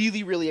I'm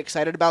really, really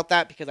excited about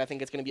that because I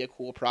think it's going to be a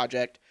cool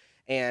project.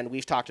 And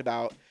we've talked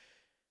about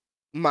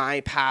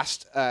my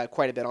past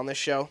quite a bit on this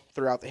show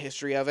throughout the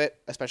history of it,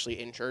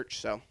 especially in church.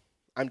 So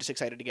I'm just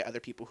excited to get other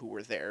people who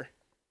were there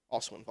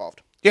also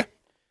involved.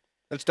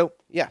 That's dope.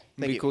 Yeah, It'd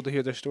thank be you. cool to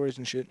hear their stories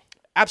and shit.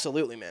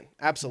 Absolutely, man.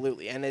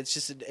 Absolutely. And it's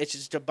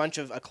just a bunch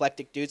of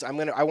eclectic dudes. I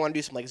want to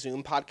do some like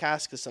Zoom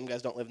podcasts because some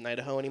guys don't live in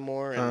Idaho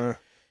anymore. And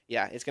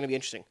yeah, it's going to be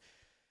interesting.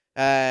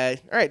 All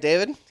right,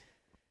 David.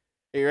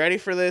 Are you ready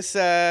for this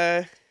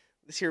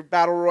here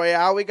battle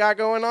royale we got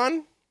going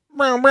on?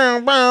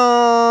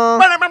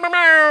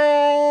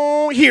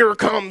 Here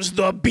comes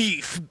the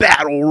beef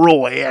battle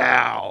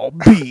royale.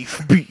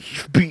 Beef,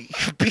 beef,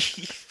 beef,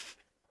 beef.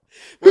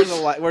 Where's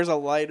a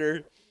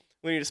lighter?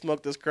 We need to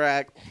smoke this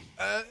crack.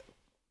 Yeah,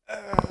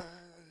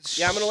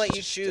 I'm gonna let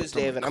you choose,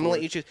 David. I'm gonna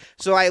let you choose.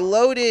 So I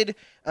loaded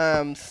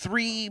 3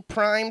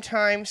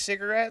 primetime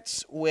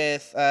cigarettes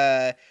with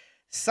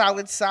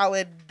solid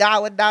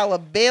dollar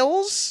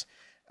bills.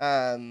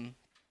 One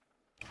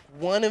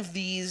of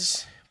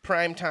these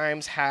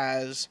primetimes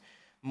has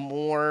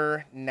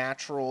more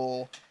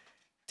natural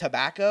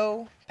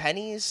tobacco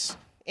pennies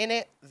in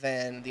it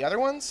than the other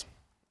ones,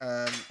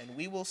 and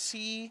we will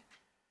see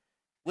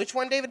which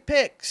one David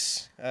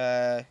picks,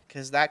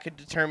 because that could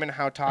determine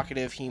how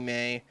talkative he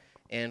may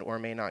and or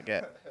may not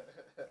get.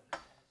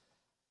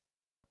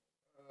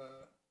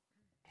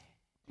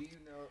 Do you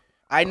know?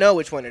 I know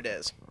which one it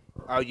is.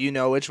 Oh, you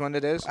know which one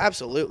it is?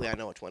 Absolutely, I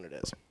know which one it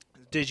is.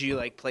 Did you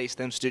like place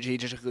them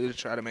strategically to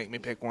try to make me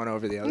pick one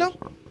over the other? No.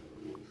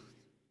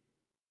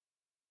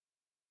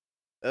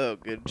 Oh,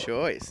 good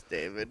choice,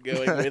 David.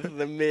 Going with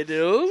the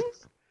middle.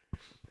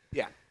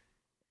 Yeah.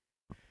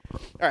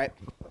 All right.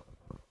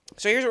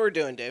 So here's what we're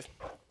doing, Dave.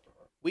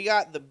 We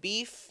got the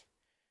Beef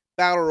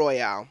Battle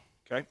Royale.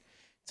 Okay.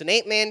 It's an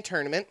 8-man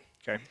tournament.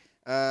 Okay.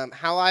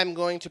 How I'm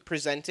going to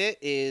present it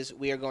is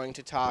we are going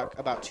to talk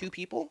about 2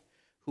 people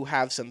who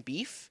have some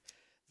beef.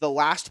 The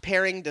last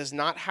pairing does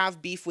not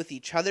have beef with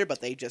each other,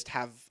 but they just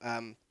have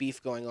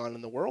beef going on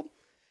in the world.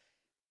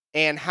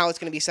 And how it's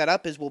going to be set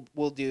up is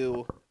we'll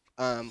do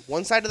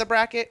one side of the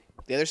bracket,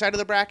 the other side of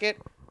the bracket,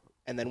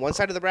 and then one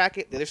side of the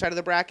bracket, the other side of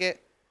the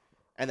bracket,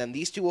 and then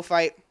these 2 will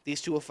fight.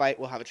 These 2 will fight.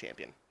 We'll have a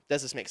champion.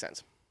 Does this make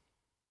sense?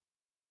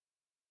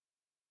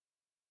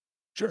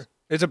 Sure.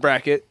 It's a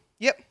bracket.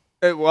 Yep.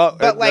 Well,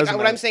 But like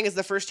what I'm saying is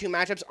the first 2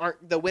 matchups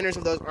aren't the winners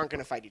of those aren't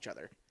going to fight each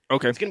other.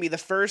 Okay. It's going to be the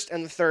first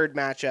and the third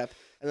matchup,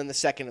 and then the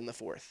second and the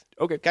fourth.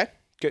 Okay. Okay?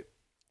 Good.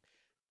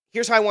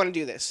 Here's how I want to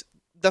do this.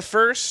 The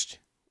first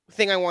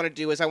thing I want to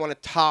do is I want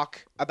to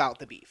talk about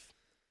the beef.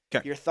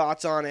 'Kay. Your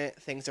thoughts on it,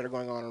 things that are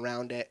going on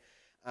around it.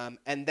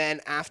 And then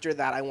after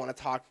that, I want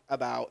to talk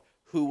about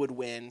who would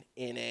win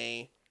in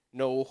a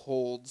no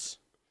holds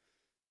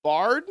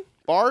barred,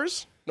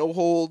 bars, no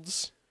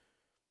holds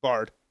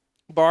Barred.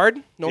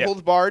 barred, no Yeah.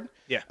 holds barred.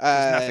 Yeah.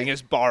 'Cause nothing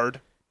is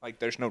barred. Like,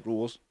 there's no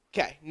rules.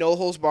 Okay, no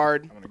holds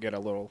barred. I'm going to get a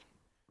little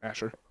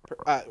Asher.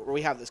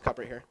 We have this cup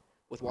right here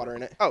with water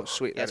in it. Oh,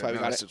 sweet. That's why we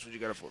got it. That's what you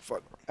got it for.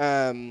 Fuck.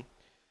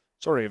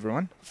 Sorry,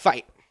 everyone.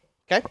 Fight.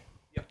 Okay.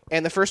 Yep.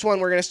 And the first one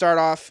we're gonna start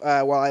off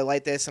while I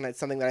light this, and it's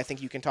something that I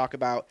think you can talk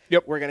about.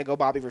 Yep. We're gonna go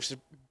Bobby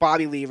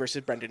Lee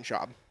versus Brendan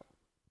Schaub.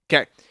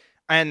 Okay.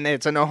 And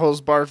it's a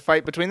no-holds-barred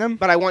fight between them?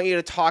 But I want you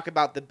to talk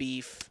about the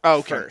beef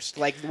first,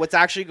 like what's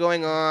actually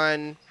going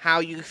on, how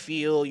you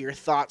feel, your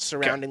thoughts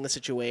surrounding the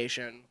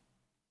situation.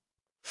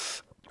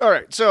 All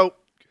right. So,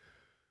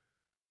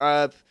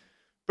 Brendan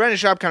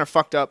Schaub kind of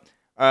fucked up.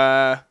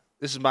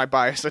 This is my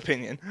biased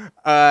opinion.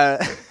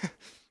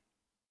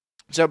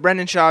 So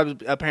Brendan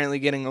Schaub is apparently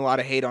getting a lot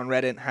of hate on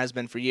Reddit, has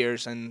been for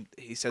years, and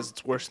he says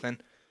it's worse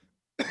than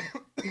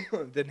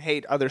than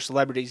hate other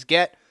celebrities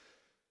get.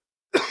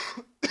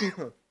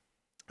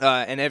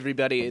 And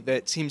everybody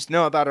that seems to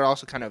know about it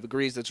also kind of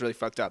agrees that's really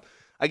fucked up.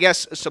 I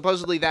guess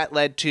supposedly that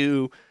led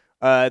to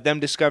them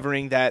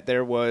discovering that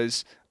there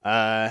was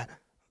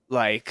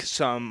like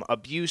some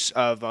abuse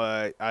of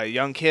a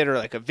young kid, or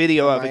like a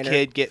video of a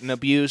kid getting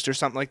abused or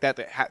something like that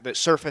that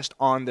surfaced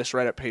on this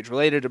Reddit page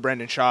related to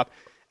Brendan Schaub.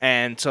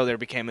 And so there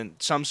became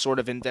some sort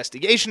of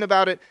investigation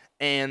about it.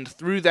 And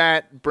through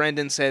that,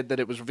 Brendan said that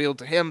it was revealed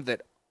to him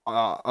that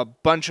a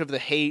bunch of the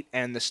hate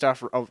and the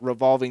stuff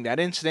revolving that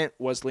incident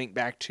was linked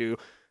back to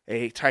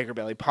a Tiger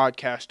Belly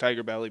podcast,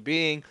 Tiger Belly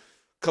being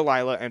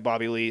Kalila and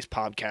Bobby Lee's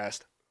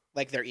podcast.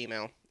 Like their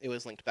email. It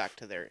was linked back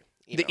to their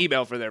email. The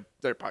email for their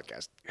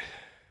podcast.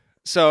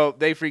 So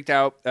they freaked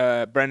out.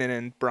 Brendan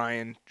and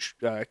Brian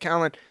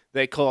Callen,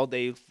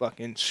 they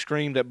fucking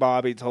screamed at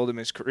Bobby, told him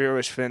his career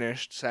was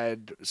finished,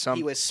 said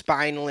he was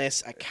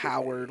spineless, a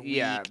coward, weak.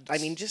 Yeah. I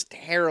mean, just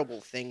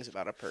terrible things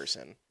about a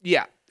person.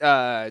 Yeah.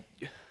 But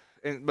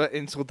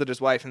insulted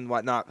his wife and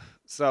whatnot.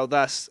 So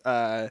thus,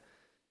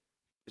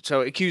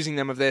 so accusing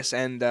them of this,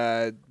 and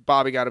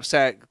Bobby got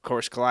upset. Of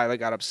course, Kalila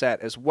got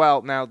upset as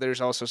well. Now, there's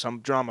also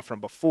some drama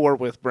from before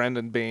with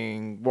Brendan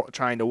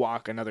trying to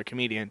walk another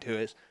comedian to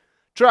his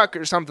truck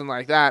or something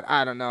like that.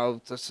 I don't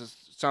know.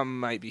 Some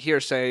might be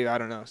hearsay. I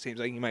don't know. Seems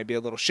like he might be a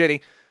little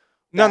shitty.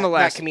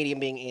 Nonetheless, that comedian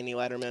being Andy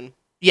Letterman.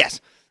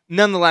 Yes.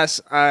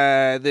 Nonetheless,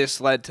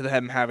 this led to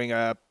them having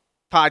a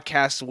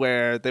podcast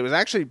where they was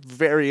actually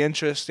very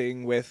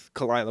interesting with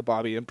Kalila,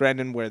 Bobby, and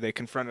Brendan, where they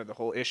confronted the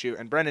whole issue.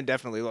 And Brendan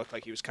definitely looked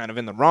like he was kind of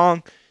in the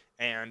wrong.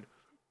 And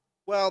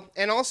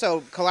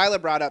also,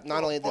 Kalila brought up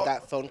not only did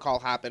that phone call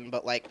happen,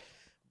 but like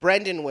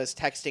Brendan was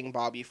texting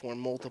Bobby for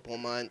multiple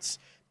months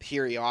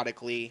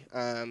periodically,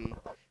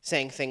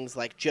 saying things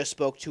like, just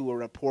spoke to a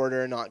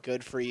reporter, not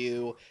good for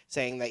you,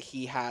 saying that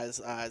he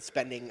has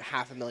spending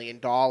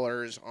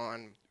 $500,000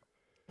 on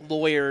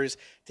lawyers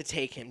to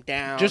take him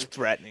down. Just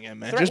threatening him,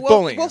 man. Just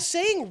bullying him. Well,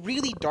 saying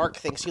really dark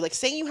things too. Like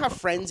saying you have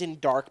friends in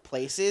dark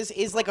places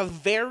is like a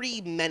very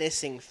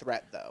menacing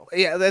threat, though.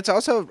 Yeah, that's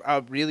also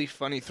a really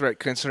funny threat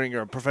considering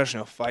you're a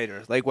professional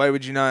fighter. Like, why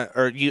would you not,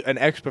 or you an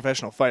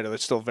ex-professional fighter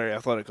that's still very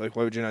athletic, like,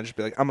 why would you not just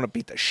be like, I'm going to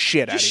beat the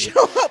shit out of you? Just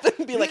show up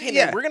and be like, hey,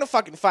 man, we're going to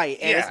fucking fight,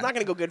 and it's not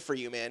going to go good for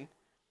you, man.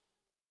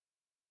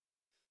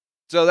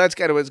 So that's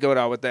kind of what's going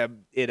on with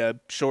them in a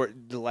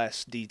short,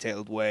 less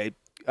detailed way.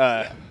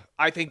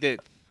 I think that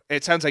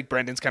it sounds like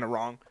Brendan's kind of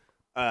wrong.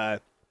 And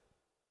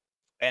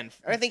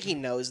I think he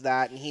knows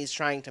that, and he's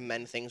trying to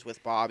mend things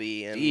with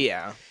Bobby. And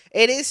yeah.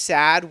 It is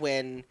sad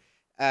when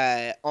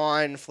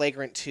on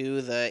Flagrant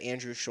 2, the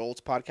Andrew Schultz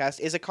podcast,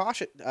 is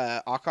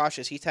Akash,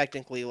 is he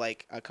technically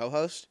like a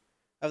co-host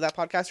of that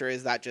podcast, or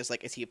is that just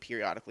like, is he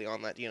periodically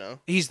on that, do you know?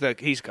 He's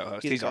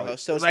co-host. He's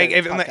co-host. So like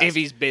if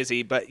he's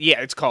busy, but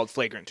yeah, it's called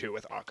Flagrant 2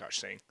 with Akash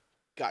Singh.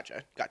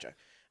 Gotcha.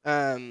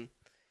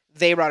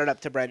 They brought it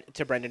up to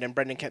Brendan, and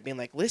Brendan kept being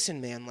like, listen,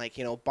 man, like,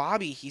 you know,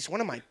 Bobby, he's one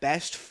of my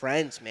best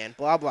friends, man,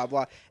 blah, blah,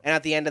 blah. And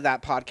at the end of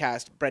that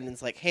podcast,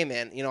 Brendan's like, hey,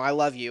 man, you know, I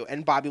love you.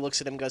 And Bobby looks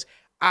at him and goes,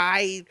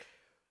 I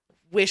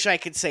wish I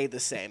could say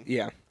the same.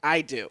 Yeah. I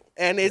do.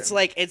 And it's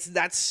like,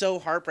 that's so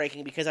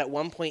heartbreaking because at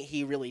one point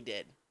he really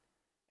did.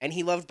 And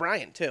he loved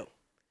Brian, too.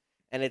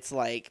 And it's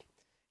like,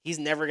 he's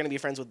never going to be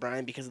friends with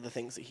Brian because of the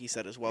things that he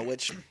said as well,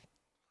 which...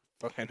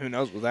 Fucking who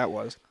knows what that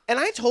was. And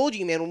I told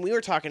you, man, when we were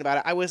talking about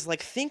it, I was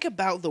like, think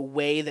about the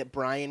way that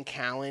Brian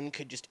Callen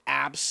could just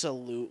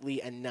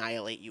absolutely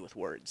annihilate you with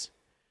words.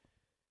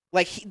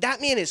 Like, that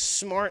man is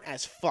smart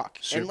as fuck.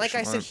 Super and like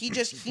smart. I said,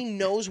 he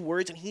knows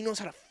words and he knows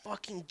how to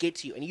fucking get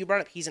to you. And you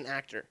brought up he's an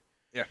actor.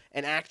 Yeah.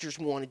 And actors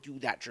want to do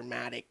that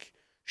dramatic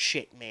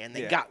shit, man.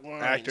 They got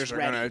lines Actors are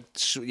ready.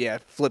 gonna,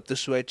 flip the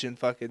switch and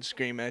fucking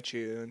scream at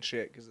you and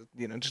shit because,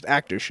 just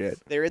actor shit.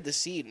 They're in the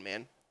scene,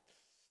 man.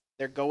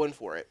 They're going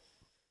for it.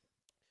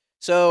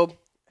 So,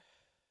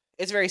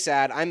 it's very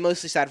sad. I'm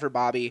mostly sad for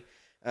Bobby.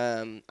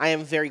 I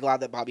am very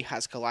glad that Bobby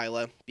has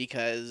Kalila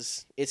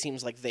because it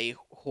seems like they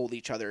hold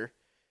each other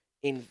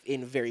in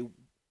very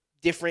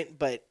different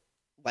but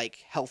like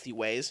healthy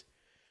ways,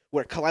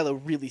 where Kalila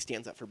really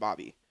stands up for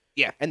Bobby.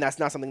 Yeah. And that's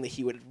not something that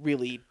he would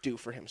really do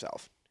for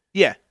himself.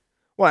 Yeah.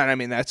 Well, and I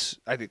mean I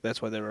think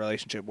that's why their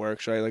relationship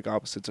works, right? Like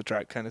opposites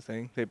attract kind of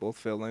thing. They both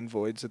fill in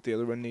voids that the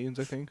other one needs,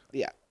 I think.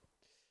 Yeah.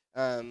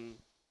 And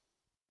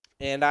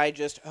I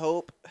just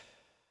hope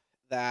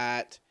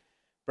that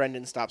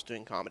Brendan stops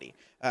doing comedy.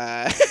 No,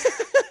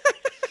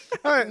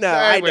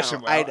 I wish don't.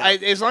 him well. I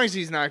don't. As long as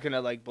he's not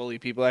gonna like bully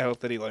people, I hope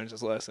that he learns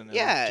his lesson and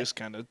Yeah. just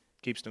kind of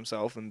keeps to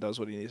himself and does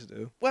what he needs to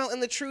do. Well,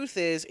 and the truth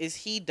is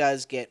he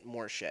does get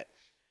more shit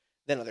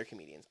than other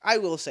comedians. I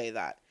will say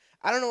that.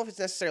 I don't know if it's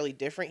necessarily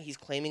different. He's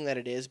claiming that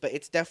it is, but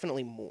it's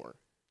definitely more.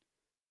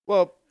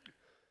 Well,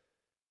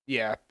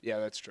 yeah,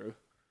 that's true.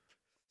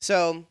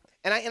 So,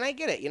 and I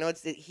get it. You know,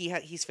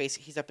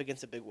 he's up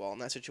against a big wall in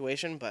that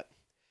situation, but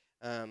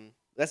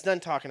that's done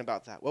talking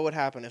about that. What would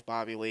happen if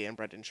Bobby Lee and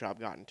Brendan Schaub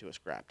got into a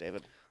scrap,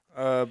 David?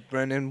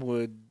 Brendan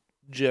would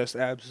just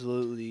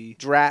absolutely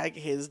Drag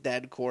his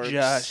dead corpse.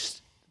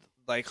 just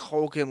like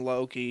Hulk and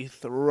Loki,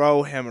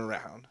 throw him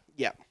around.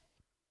 Yeah,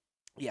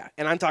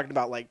 and I'm talking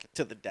about like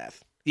to the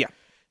death. Yeah.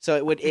 So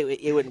it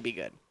wouldn't be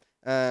good.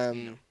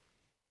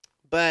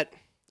 But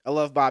I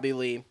love Bobby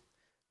Lee.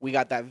 We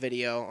got that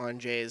video on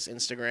Jay's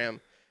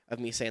Instagram of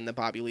me saying that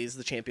Bobby Lee is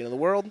the champion of the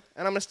world,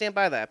 and I'm gonna stand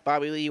by that.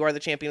 Bobby Lee, you are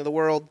the champion of the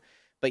world,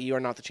 but you are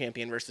not the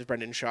champion versus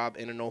Brendan Schaub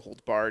in a no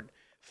holds barred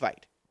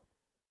fight.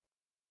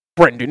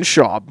 Brendan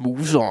Schaub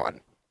moves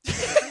on.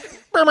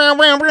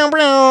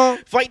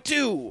 Fight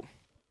 2.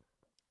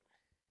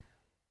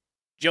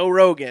 Joe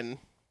Rogan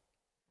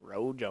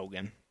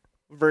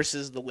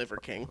versus the Liver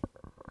King.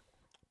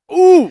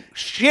 Ooh,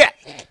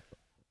 shit.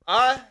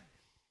 Now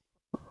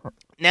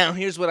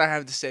here's what I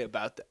have to say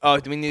about that. Oh,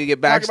 do we need to get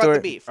back Talk about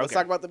the beef. Let's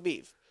talk about the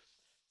beef.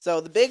 So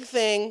the big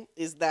thing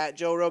is that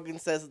Joe Rogan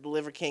says that the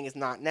Liver King is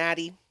not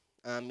natty,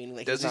 meaning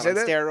that Does he's he not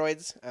say on that?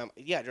 steroids.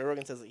 Yeah, Joe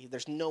Rogan says that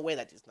there's no way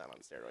that he's not on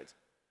steroids.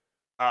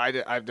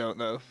 I don't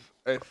know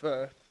if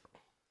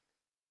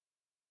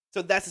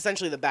So that's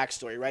essentially the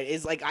backstory, right?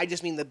 Is like I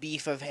just mean the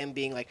beef of him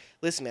being like,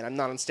 "Listen, man, I'm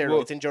not on steroids,"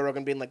 Well- and Joe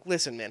Rogan being like,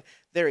 "Listen, man,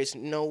 there is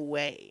no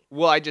way."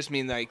 Well, I just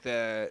mean like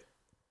I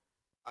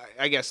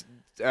guess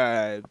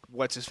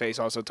what's his face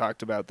also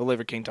talked about the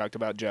Liver King talked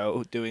about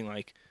Joe doing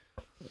like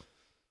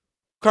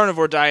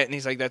carnivore diet, and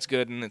he's like that's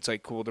good and it's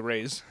like cool to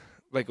raise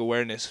like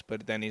awareness,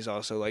 but then he's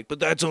also like, but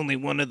that's only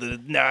one of the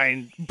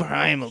 9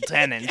 primal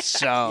tenets.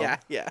 So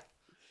Yeah.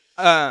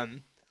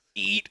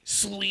 Eat,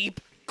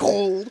 sleep,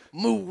 cold,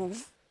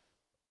 move.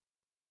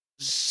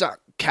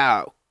 suck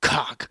cow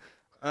cock.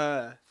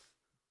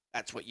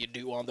 That's what you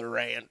do on the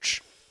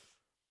ranch.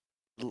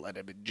 Let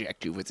him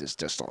inject you with his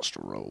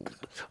testosterone.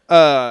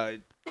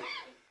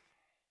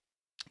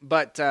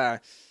 But I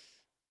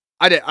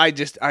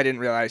didn't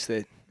realize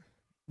that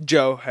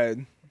Joe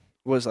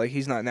was like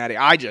he's not natty.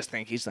 I just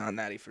think he's not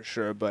natty for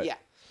sure. But Yeah.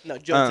 No,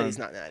 Joe said he's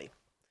not natty.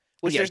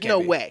 Which yeah, there's can't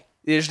no be. way.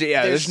 there's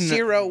There's no-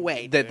 zero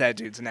way that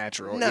dude's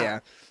natural. No. Yeah.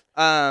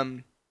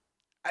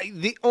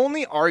 The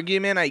only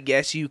argument I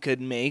guess you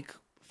could make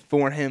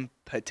for him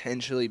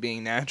potentially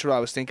being natural, I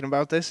was thinking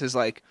about this, is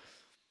like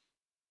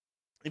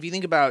if you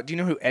think about, do you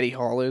know who Eddie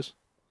Hall is?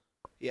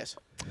 Yes.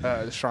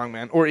 The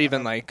strongman, or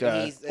even like or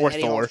Eddie Thor.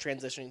 Hall's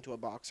transitioning to a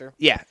boxer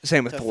Yeah,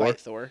 same with to Thor. fight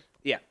Thor.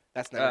 Yeah.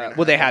 That's never gonna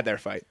Well, they happen. had their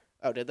fight.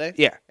 Oh, did they?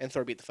 Yeah. And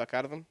Thor beat the fuck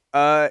out of him?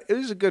 It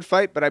was a good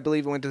fight, but I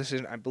believe it went to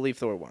decision. I believe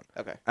Thor won.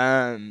 Okay.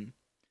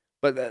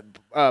 But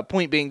the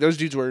point being, those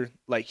dudes were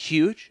like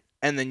huge,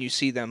 and then you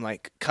see them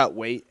like cut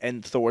weight,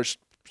 and Thor's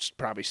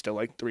probably still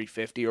like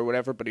 350 or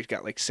whatever, but he's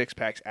got like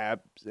 6-packs,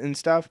 abs, and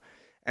stuff.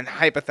 And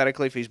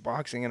hypothetically, if he's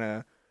boxing in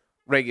a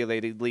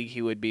regulated league,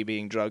 he would be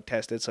being drug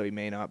tested, so he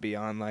may not be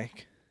on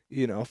like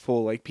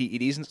full like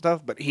PEDs and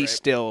stuff, but he Right.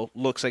 still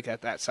looks like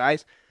at that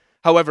size.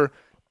 However,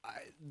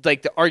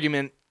 like the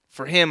argument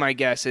for him, I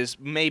guess, is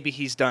maybe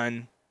he's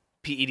done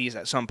PEDs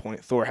at some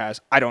point. Thor has,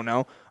 I don't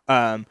know,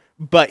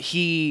 but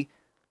he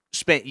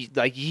spent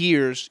like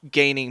years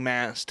gaining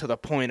mass to the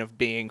point of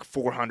being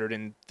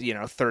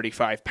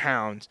 435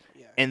 pounds,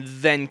 Yeah. and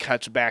then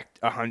cuts back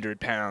 100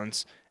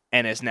 pounds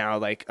and is now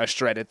like a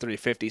shredded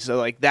 350. So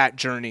like that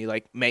journey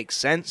like makes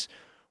sense.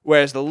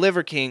 Whereas the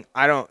Liver King,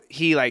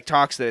 he like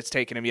talks that it's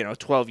taken him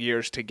 12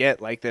 years to get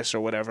like this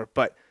or whatever.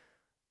 But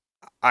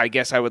I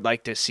guess I would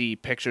like to see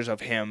pictures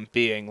of him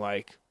being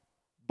like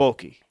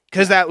bulky,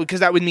 because that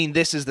would mean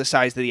this is the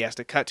size that he has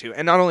to cut to.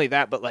 And not only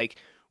that, but like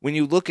when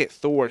you look at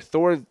Thor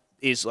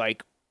is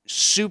like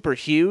super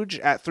huge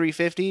at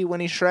 350 when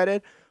he's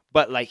shredded,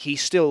 but like he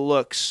still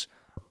looks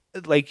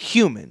like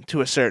human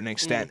to a certain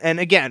extent. And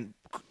again,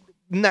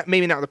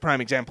 maybe not the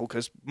prime example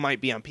because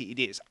might be on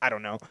PEDs. I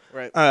don't know.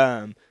 Right.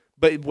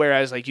 But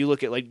whereas like you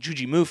look at like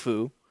Juji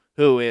Mufu,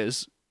 who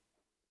is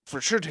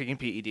for sure taking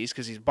PEDs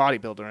because he's a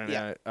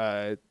bodybuilder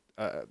and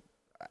a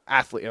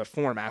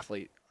form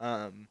athlete.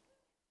 And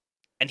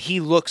he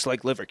looks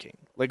like Liver King.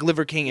 Like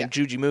Liver King and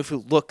Juji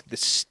Mufu look the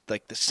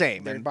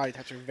same. Their And body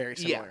types are very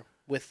similar.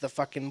 With the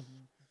fucking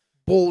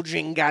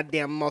bulging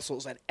goddamn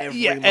muscles at every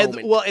yeah,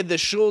 moment. and the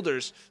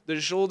shoulders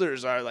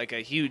are like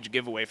a huge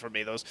giveaway for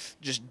me. Those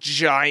just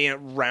giant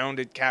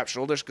rounded cap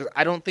shoulders, because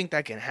I don't think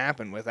that can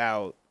happen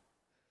without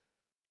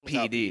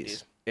Without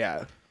PEDs.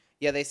 Yeah.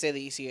 Yeah, they say that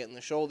you see it in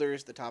the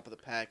shoulders, the top of the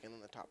pec, and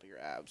then the top of your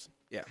abs.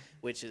 Yeah.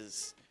 Which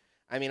is,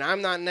 I mean,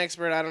 I'm not an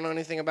expert. I don't know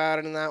anything about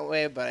it in that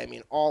way, but I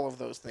mean, all of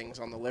those things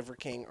on the Liver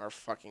King are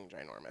fucking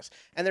ginormous.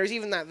 And there's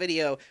even that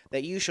video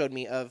that you showed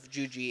me of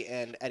Juji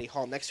and Eddie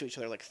Hall next to each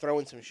other, like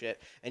throwing some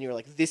shit, and you were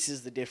like, this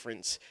is the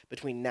difference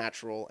between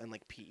natural and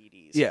like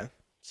PEDs. Yeah.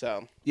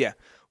 So. Yeah.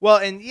 Well,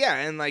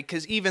 and like,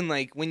 because even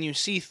like when you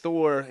see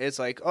Thor, it's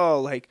like, oh,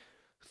 like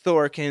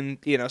Thor can,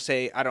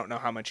 say, I don't know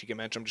how much he can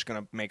bench. I'm just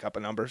going to make up a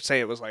number. Say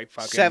it was like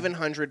fucking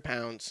 700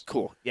 pounds.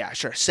 Cool. Yeah,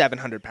 sure.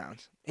 700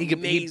 pounds.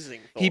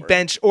 Amazing. He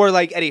bench, or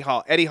like Eddie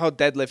Hall. Eddie Hall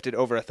deadlifted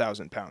over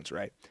 1,000 pounds,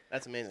 right?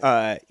 That's amazing.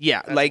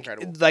 Yeah, That's like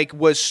incredible. like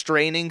was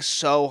straining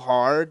so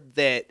hard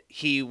that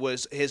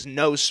his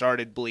nose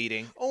started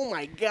bleeding. Oh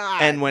my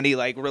god. And when he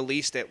like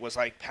released it, was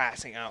like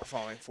passing out,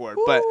 falling forward,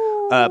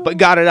 but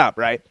got it up,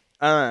 right?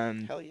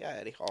 Hell yeah,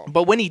 Eddie Hall.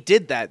 But when he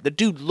did that, the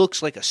dude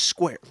looks like a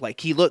square. Like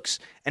he looks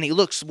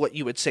what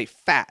you would say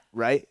fat,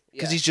 right?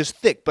 Because Yeah. he's just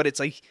thick. But it's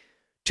like,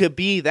 to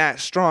be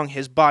that strong,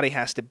 his body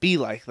has to be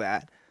like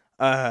that.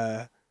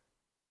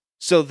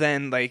 So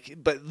then, like,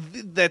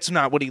 that's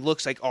not what he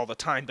looks like all the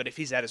time. But if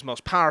he's at his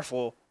most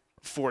powerful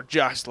for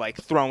just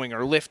like throwing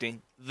or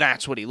lifting,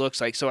 that's what he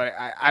looks like. So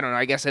I don't know.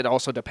 I guess it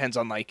also depends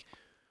on like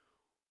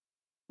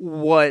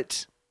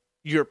what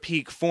your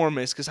peak form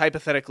is, because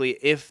hypothetically,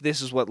 if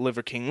this is what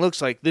Liver King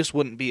looks like, this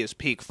wouldn't be his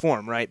peak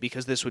form, right?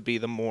 Because this would be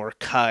the more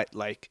cut,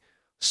 like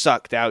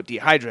sucked out,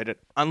 dehydrated,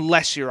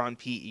 unless you're on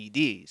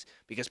PEDs,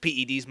 because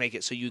PEDs make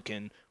it so you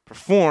can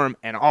perform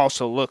and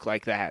also look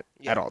like that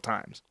at all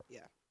times. Yeah.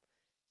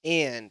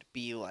 And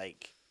be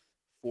like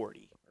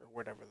 40 or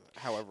whatever,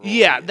 however old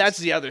Yeah, he is. that's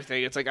the other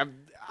thing. It's like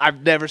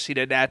I've never seen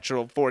a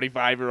natural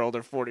 45-year-old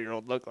or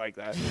 40-year-old look like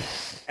that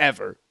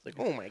ever. like,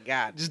 oh my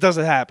god. It just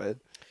doesn't happen.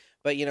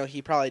 But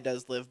he probably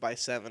does live by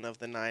 7 of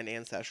the 9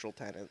 ancestral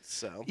tenets.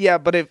 So. Yeah,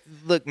 but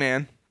look,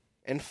 man,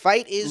 And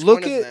fight is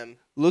look one at of them.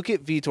 look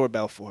at Vitor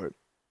Belfort.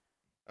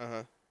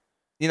 Uh-huh.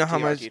 You know how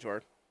much? TRT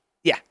tour.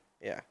 Yeah.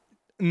 Yeah.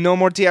 No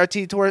more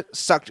TRT tour.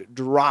 Sucked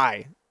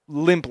dry,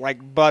 limp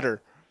like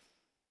butter.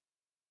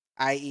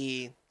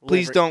 I.e.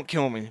 Please don't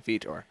kill me,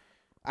 Vitor.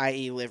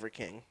 I.e. Liver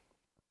King.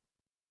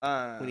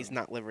 When he's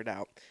not livered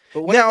out.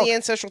 But one Now- of the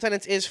ancestral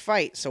tenets is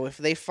fight. So if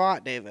they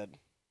fought, David.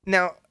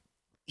 Now,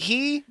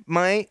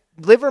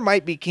 liver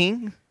might be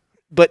king,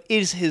 but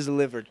is his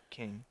liver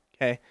king?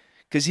 Okay,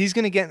 because he's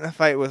gonna get in a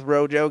fight with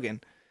Ro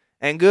Jogan,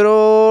 and good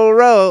old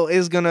Ro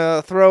is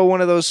gonna throw one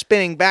of those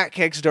spinning back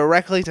kicks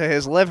directly to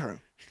his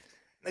liver.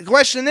 The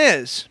question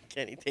is,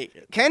 Can he take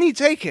it? can he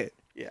take it?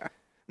 Yeah.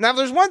 Now, if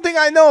there's one thing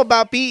I know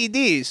about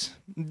PEDs,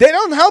 they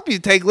don't help you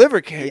take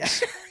liver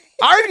kicks.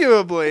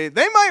 Arguably,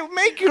 they might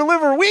make your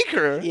liver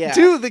weaker Yeah.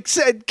 to the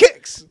said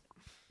kicks.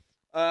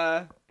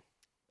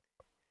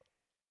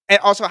 And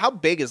also, how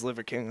big is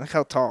Liver King? Like,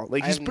 how tall?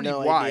 Like, he's I have pretty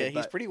no wide. idea. He's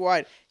but pretty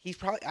wide. He's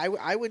probably. I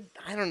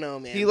don't know,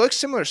 man. he looks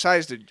similar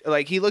size to.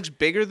 Like, he looks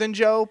bigger than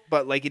Joe,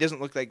 but like, he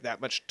doesn't look like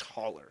that much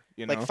taller.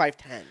 You know? like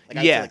 5'10".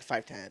 Like Yeah. I'd say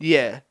like 5'10".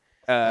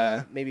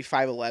 Yeah. Maybe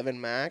 5'11"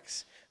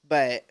 max.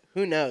 But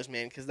who knows,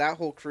 man? Because that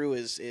whole crew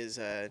is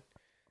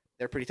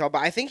they're pretty tall.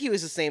 But I think he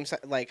was the same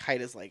like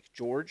height as like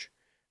George.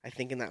 I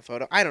think in that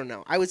photo. I don't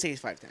know. I would say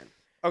he's 5'10".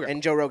 Okay.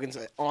 And Joe Rogan's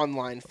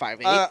online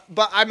 5'8".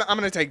 But I'm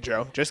gonna take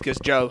Joe just because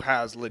Joe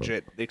has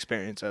legit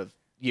experience of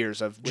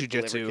years of with the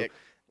liver jujitsu kick,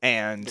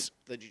 and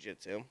the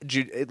jiu-jitsu.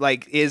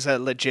 like is a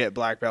legit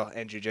black belt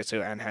in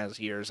jujitsu and has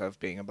years of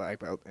being a black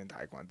belt in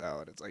taekwondo.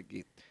 And it's like,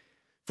 if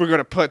we're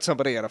gonna put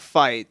somebody in a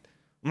fight,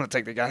 I'm gonna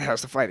take the guy that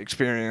has the fight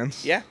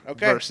experience. Yeah.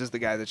 Okay. Versus the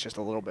guy that's just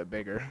a little bit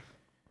bigger.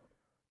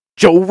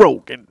 Joe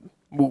Rogan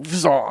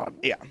moves on.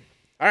 Yeah.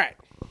 All right.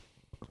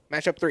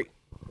 Matchup 3.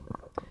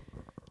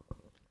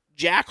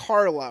 Jack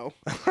Harlow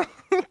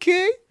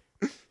Okay.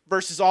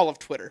 versus all of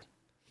Twitter.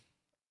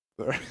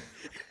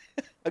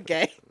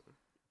 Okay.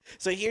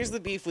 So here's the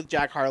beef with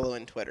Jack Harlow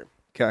and Twitter.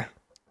 Okay.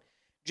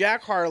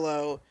 Jack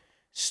Harlow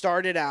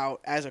started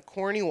out as a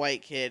corny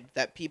white kid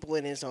that people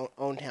in his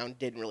own town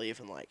didn't really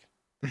even like.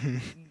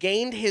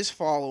 Gained his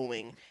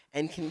following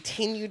and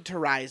continued to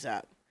rise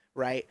up,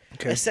 right?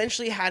 Okay.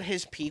 Essentially had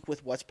his peak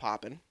with What's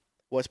Poppin'.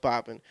 What's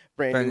Poppin'?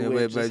 Brand new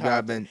whip just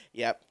hoppin'.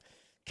 Yep.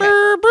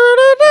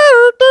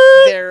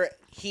 There,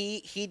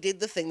 he did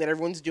the thing that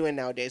everyone's doing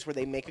nowadays where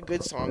they make a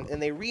good song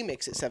and they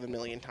remix it 7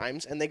 million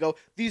times and they go,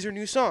 these are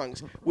new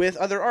songs with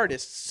other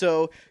artists,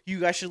 so you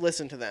guys should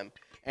listen to them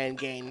and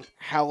gain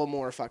hella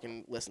more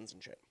fucking listens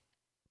and shit.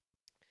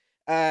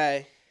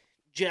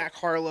 Jack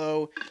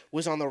Harlow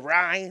was on the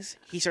rise.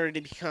 He started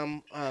to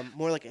become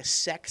more like a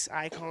sex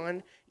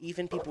icon.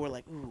 Even people were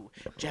like, ooh,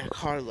 Jack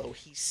Harlow,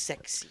 he's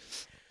sexy.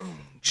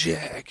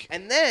 Jack.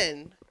 And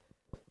then,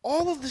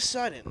 all of a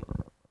sudden,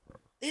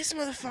 this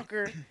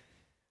motherfucker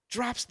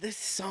drops this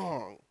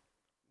song,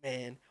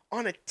 man,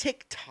 on a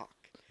TikTok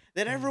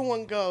that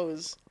everyone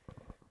goes,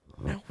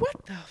 now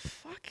what the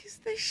fuck is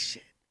this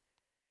shit?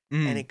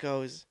 And it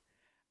goes,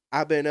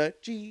 I've been a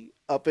G,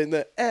 up in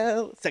the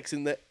L, sex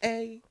in the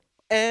A,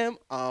 M,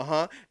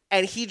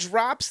 And he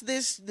drops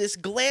this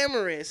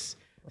glamorous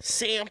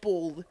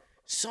sampled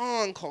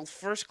song called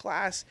First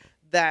Class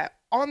that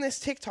on this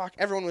TikTok,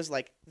 everyone was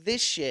like,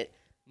 this shit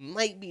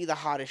might be the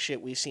hottest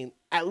shit we've seen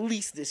at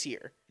least this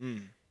year.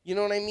 You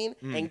know what I mean?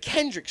 And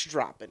Kendrick's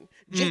dropping.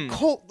 J.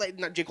 Cole,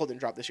 not J. Cole didn't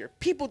drop this year.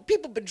 People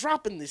been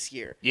dropping this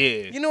year.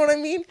 Yeah. You know what I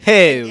mean?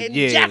 Hell and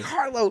yeah. Jack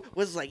Harlow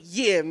was like,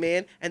 yeah,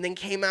 man. And then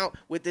came out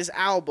with this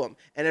album.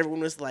 And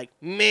everyone was like,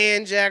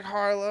 man, Jack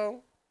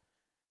Harlow,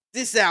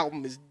 this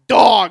album is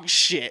dog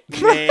shit,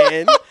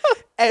 man.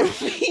 And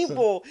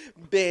people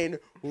been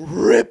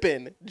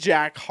ripping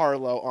Jack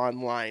Harlow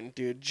online,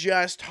 dude.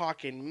 Just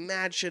talking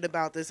mad shit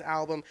about this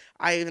album.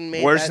 I even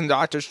made Worse than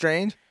Doctor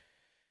Strange?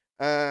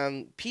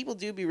 People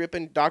do be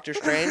ripping Doctor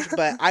Strange,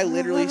 but I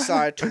literally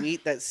saw a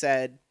tweet that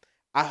said,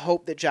 I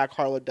hope that Jack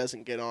Harlow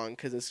doesn't get on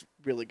because it's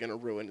really going to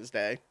ruin his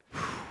day.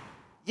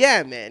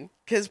 Yeah, man.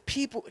 Because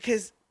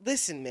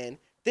listen, man,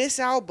 this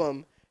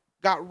album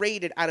got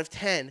rated out of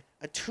 10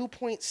 a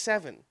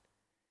 2.7.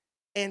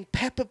 And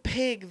Peppa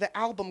Pig, the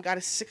album, got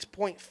a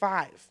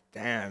 6.5.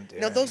 Damn,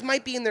 dude. Now, those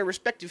might be in their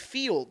respective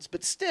fields,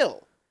 but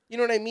still. You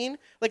know what I mean?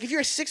 Like, if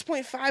you're a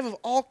 6.5 of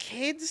all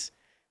kids,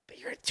 but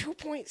you're a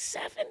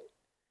 2.7?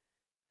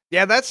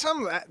 Yeah, that's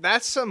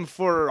some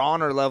For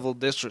Honor level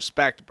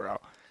disrespect, bro.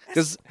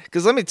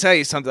 Because let me tell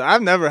you something.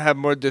 I've never had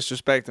more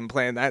disrespect than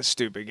playing that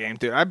stupid game,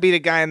 dude. I beat a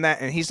guy in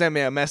that, and he sent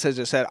me a message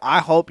that said, I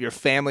hope your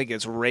family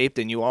gets raped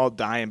and you all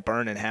die and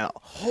burn in hell.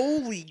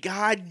 Holy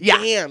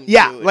goddamn,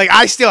 Yeah, dude. like,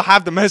 I still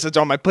have the message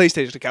on my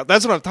PlayStation account.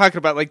 That's what I'm talking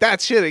about. Like,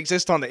 that shit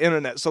exists on the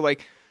internet. So,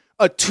 like,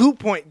 a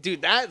 2-point...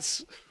 Dude,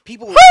 that's...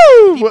 People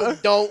Woo!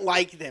 don't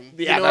like them.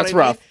 Yeah, you know that's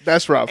what I mean? rough.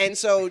 That's rough. And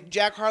so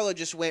Jack Harlow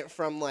just went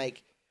from,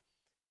 like...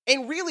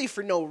 And really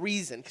for no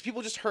reason. Because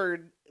people just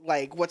heard,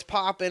 like, what's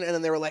popping, and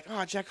then they were like,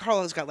 oh, Jack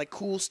Harlow's got, like,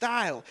 cool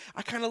style.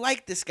 I kind of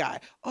like this guy.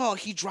 Oh,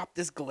 he dropped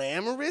this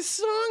glamorous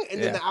song?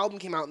 And then the album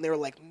came out, and they were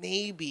like,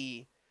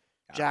 maybe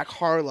Jack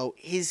Harlow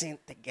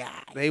isn't the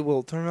guy. They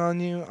will turn on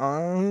you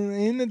on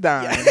in the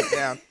dime.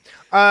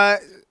 Yeah.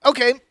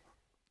 Okay.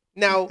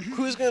 Now,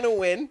 who's going to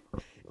win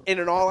in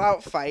an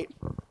all-out fight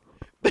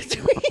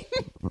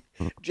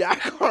between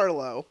Jack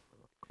Harlow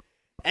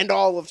and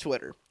all of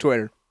Twitter?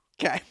 Twitter.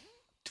 Okay.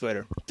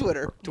 Twitter.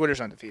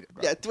 Twitter's undefeated,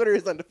 bro. Yeah, Twitter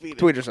is undefeated.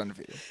 Twitter's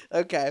undefeated.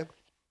 Okay.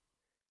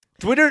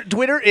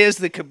 Twitter is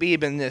the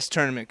Khabib in this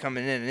tournament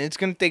coming in, and it's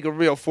going to take a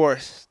real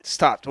force to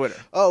stop Twitter.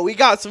 Oh, we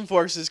got some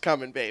forces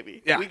coming,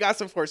 baby. Yeah. We got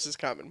some forces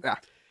coming. Yeah.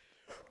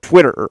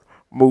 Twitter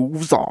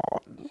moves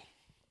on.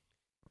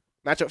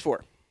 Matchup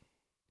 4.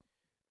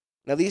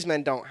 Now, these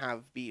men don't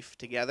have beef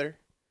together,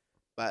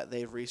 but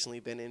they've recently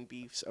been in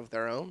beefs of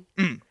their own.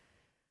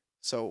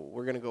 So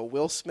we're going to go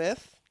Will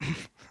Smith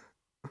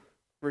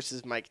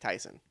versus Mike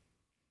Tyson.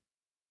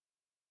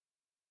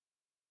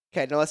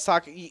 Okay, now let's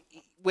talk.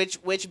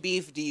 Which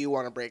beef do you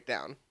want to break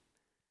down?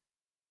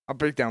 I'll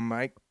break down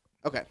Mike.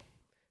 Okay.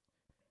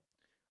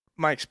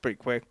 Mike's pretty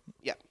quick.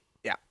 Yeah.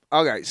 Yeah.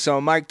 Okay, so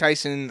Mike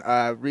Tyson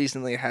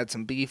recently had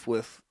some beef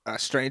with a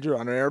stranger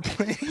on an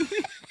airplane.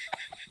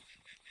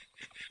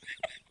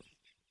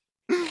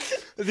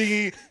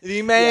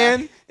 The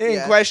man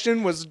in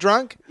question was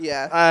drunk.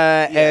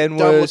 Yeah. And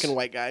dumb-looking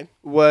white guy.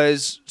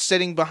 Was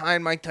sitting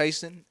behind Mike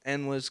Tyson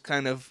and was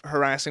kind of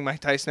harassing Mike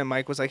Tyson. And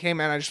Mike was like, "Hey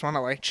man, I just want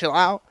to like chill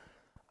out."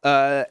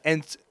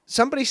 And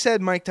somebody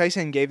said Mike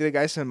Tyson gave the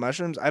guy some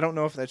mushrooms. I don't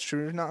know if that's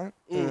true or not.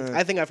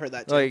 I think I've heard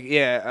that too.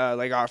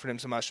 Like offered him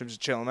some mushrooms to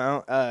chill him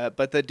out.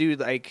 But the dude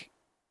like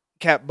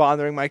kept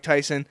bothering Mike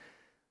Tyson.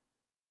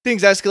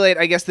 Things escalate.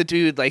 I guess the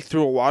dude like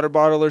threw a water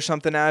bottle or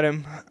something at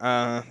him.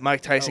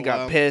 Mike Tyson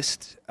got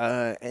pissed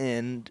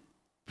and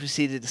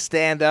proceeded to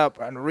stand up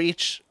and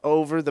reach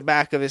over the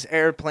back of his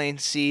airplane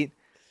seat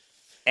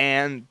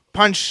and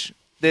punch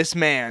this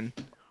man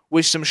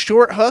with some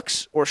short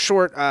hooks or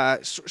short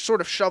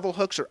sort of shovel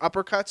hooks or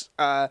uppercuts.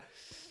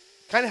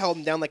 Kind of held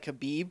him down like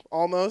Khabib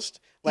almost.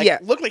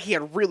 Like, looked like he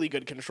had really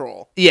good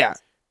control. Yeah.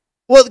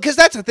 Well, because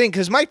that's the thing,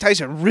 because Mike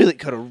Tyson really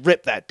could have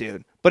ripped that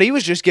dude, but he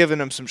was just giving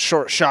him some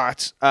short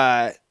shots.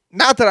 Not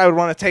that I would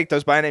want to take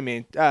those by any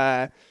means.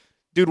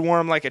 Dude wore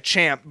him like a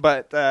champ,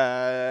 but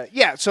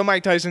yeah, so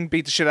Mike Tyson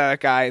beat the shit out of that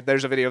guy.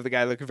 There's a video of the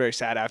guy looking very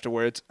sad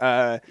afterwards.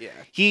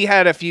 He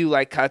had a few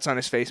like cuts on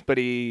his face, but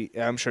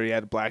I'm sure he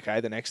had a black eye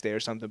the next day or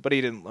something, but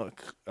he didn't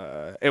look,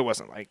 it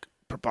wasn't like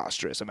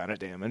preposterous amount of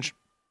damage.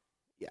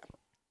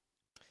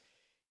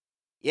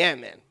 Yeah,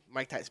 man.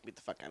 Mike Tyson beat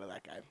the fuck out of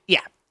that guy.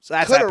 Yeah. So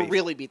that's could have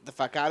really beat the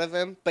fuck out of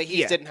him, but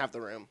he didn't have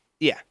the room.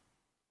 Yeah.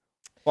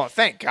 Well,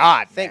 thank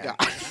God. Thank man.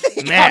 God.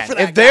 Thank Man, God for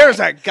that if there's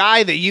a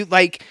guy that you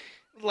like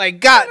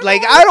God,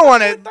 like I don't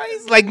want to,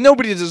 like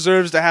nobody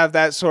deserves to have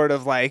that sort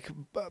of like,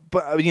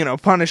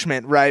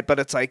 punishment, right? But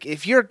it's like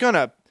if you're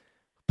gonna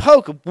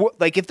poke,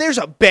 like if there's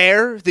a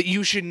bear that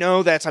you should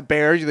know that's a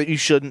bear that you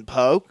shouldn't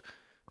poke.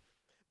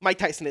 Mike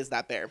Tyson is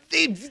that bear.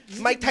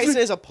 Mike Tyson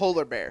is a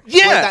polar bear.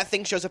 Yeah. Where that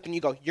thing shows up and you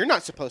go, you're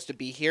not supposed to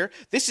be here.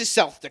 This is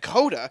South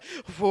Dakota.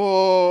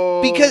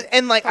 Whoa. Because,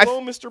 and like,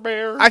 hello, Mr.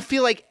 Bear. I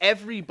feel like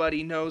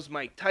everybody knows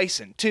Mike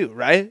Tyson too,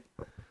 right?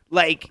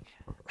 Like,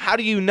 how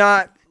do you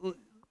not,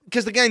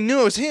 because the guy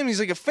knows him, he's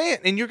like a fan,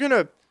 and you're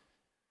gonna.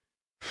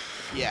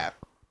 Yeah.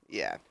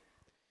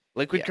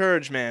 Liquid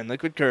courage, man.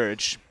 Liquid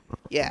courage.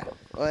 Yeah.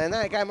 Well, and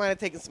that guy might have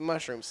taken some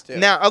mushrooms too.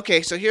 Now,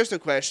 okay, so here's the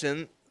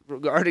question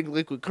regarding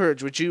liquid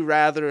courage. Would you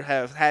rather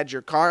have had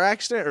your car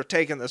accident or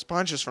taken those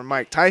punches from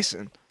Mike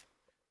Tyson?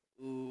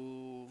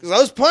 Ooh. Because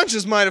those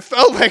punches might have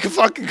felt like a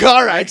fucking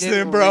car I accident,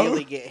 didn't bro.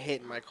 really get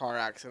hit in my car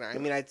accident. I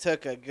mean, I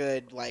took a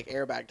good like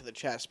airbag to the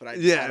chest, but I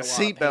just Yeah, had a lot of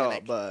seatbelt,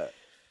 panic. but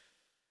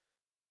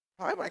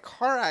Probably my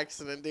car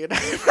accident, dude.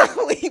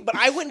 Probably, but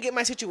I wouldn't get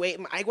my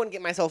situation. I wouldn't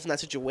get myself in that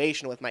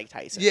situation with Mike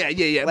Tyson. yeah.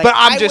 Like, but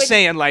I'm I just would-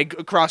 saying, like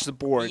across the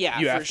board, Yeah,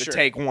 you for have to sure.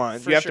 take one.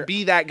 For You have sure. to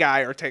be that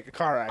guy or take a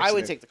car accident. I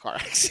would take the car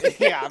accident.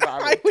 Yeah,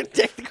 I would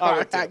take the car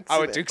accident. I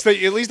would too. 'Cause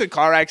at least a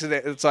car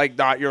accident, it's like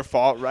not your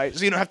fault, right?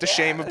 So you don't have the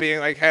shame of being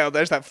like, hell,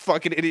 there's that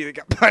fucking idiot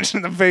that got punched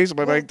in the face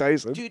by Well, Mike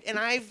Tyson. Dude, and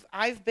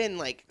I've been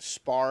like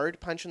sparred,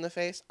 punch in the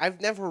face. I've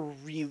never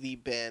really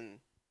been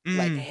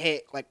like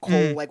hit like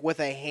cold like with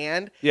a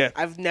hand. Yeah.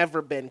 I've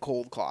never been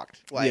cold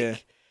clocked. Like, Yeah.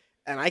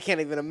 and I can't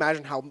even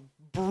imagine how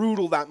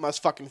brutal that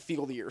must fucking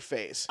feel to your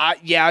face. I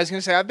was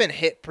gonna say I've been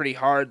hit pretty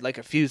hard like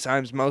a few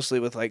times, mostly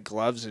with like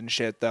gloves and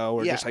shit though,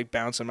 or Yeah. just like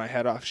bouncing my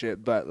head off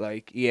shit. But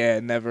like, yeah,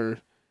 never.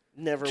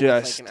 Never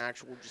Just- with like an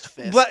actual just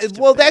fist. But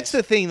to well, that's face.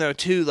 the thing though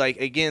too. Like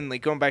again,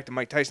 like going back to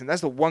Mike Tyson,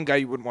 that's the one guy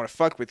you wouldn't want to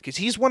fuck with because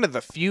he's one of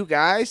the few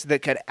guys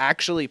that could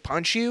actually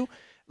punch you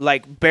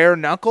like bare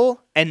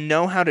knuckle and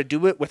know how to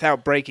do it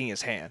without breaking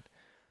his hand.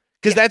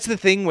 Because that's the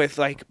thing with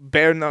like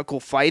bare knuckle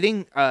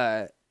fighting,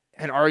 and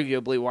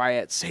arguably why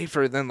it's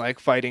safer than like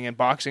fighting in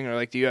boxing or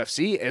like the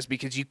UFC is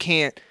because you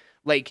can't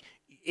like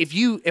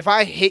if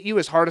I hit you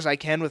as hard as I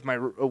can with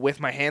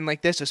my hand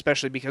like this,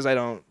 especially because I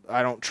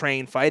don't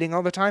train fighting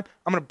all the time,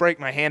 I'm gonna break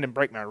my hand and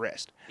break my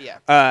wrist.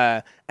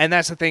 Yeah. And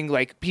that's the thing.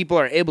 Like people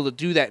are able to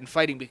do that in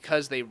fighting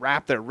because they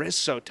wrap their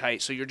wrists so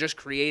tight. So you're just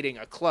creating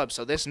a club.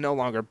 So this no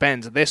longer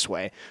bends this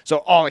way. So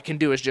all it can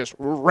do is just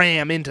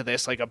ram into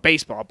this like a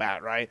baseball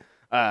bat, right?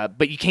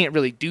 But you can't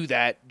really do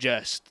that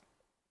just.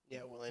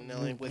 Yeah,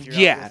 willy-nilly with your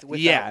without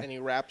yeah. any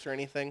wraps or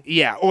anything.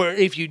 Yeah, or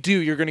if you do,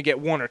 you're going to get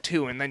one or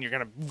two, and then you're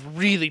going to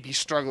really be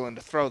struggling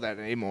to throw that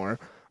anymore.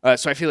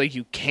 So I feel like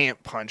you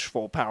can't punch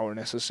full power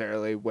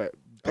necessarily.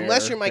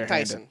 Unless you're Mike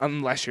Tyson.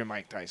 Unless you're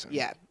Mike Tyson.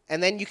 Yeah,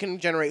 and then you can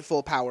generate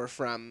full power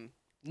from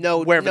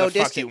no Wherever no the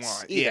fuck distance you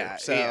want. either. Yeah,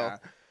 So, yeah.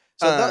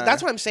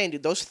 that's what I'm saying,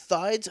 dude. Those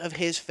thuds of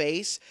his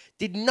face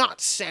did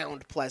not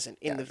sound pleasant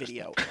in the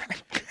video.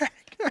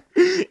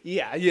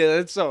 yeah,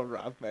 that's so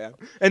rough, man.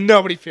 And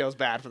nobody feels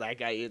bad for that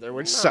guy either,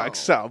 which sucks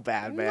so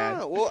bad, man.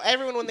 No. Well,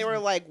 everyone when they were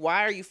like,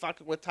 "Why are you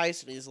fucking with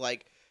Tyson?" He's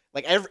like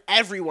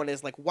everyone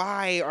is like,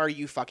 "Why are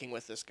you fucking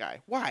with this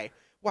guy? Why?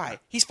 Why?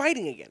 He's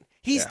fighting again.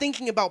 He's Yeah.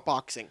 thinking about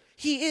boxing.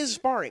 He is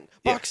sparring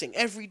Yeah. boxing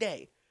every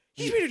day.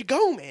 He's ready to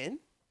go, man."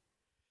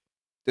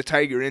 The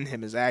tiger in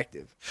him is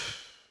active.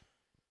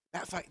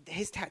 That fight,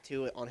 his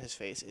tattoo on his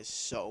face is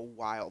so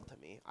wild to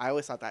me. I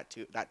always thought that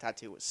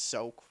tattoo was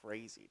so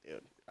crazy,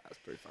 dude. That's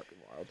pretty fucking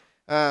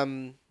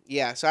wild.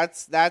 Yeah, so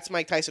that's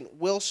Mike Tyson.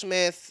 Will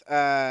Smith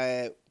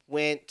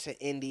went to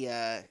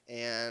India,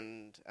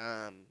 and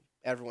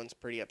everyone's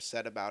pretty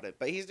upset about it.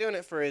 But he's doing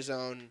it for his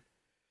own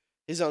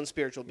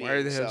spiritual being. Why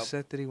are they so.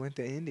 upset that he went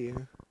to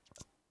India?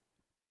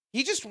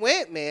 He just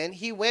went, man.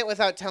 He went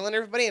without telling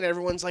everybody, and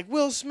everyone's like,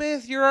 "Will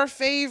Smith, you're our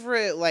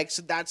favorite." Like,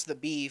 so that's the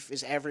beef.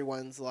 Is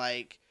everyone's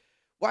like,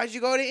 "Why'd you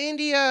go to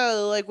India?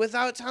 Like,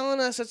 without telling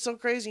us? That's so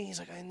crazy." And he's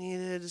like, "I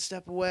needed to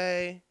step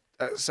away."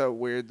 That's so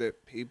weird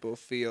that people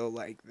feel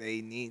like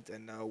they need to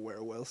know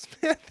where Will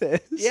Smith is.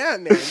 Yeah,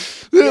 man.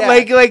 Yeah.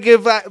 like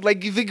if I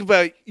like you think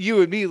about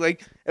you and me,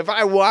 like if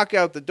I walk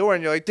out the door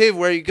and you're like, Dave,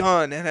 where are you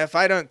going? And if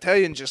I don't tell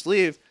you and just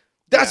leave,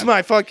 that's Yeah.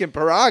 my fucking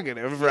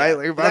prerogative, right? Yeah.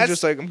 Like if That's- I'm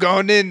just like I'm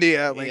going to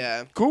India, like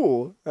Yeah.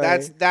 cool.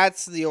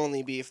 That's the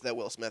only beef that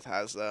Will Smith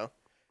has, though,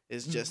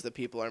 is Mm-hmm. just that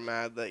people are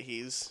mad that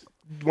he's.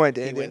 went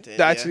to he India. went to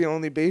That's India. the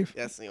only beef.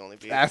 That's the only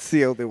beef. That's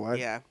the only one.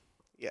 Yeah,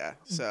 yeah.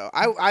 So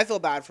I feel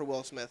bad for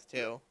Will Smith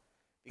too,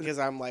 because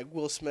I'm like,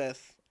 Will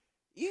Smith,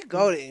 you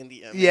go to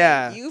India, man.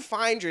 Yeah. You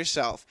find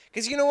yourself,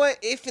 because you know what?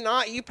 If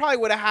not, you probably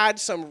would have had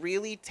some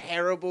really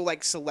terrible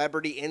like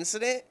celebrity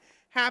incident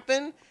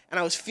happen, and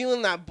I was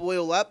feeling that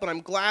boil up. But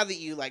I'm glad that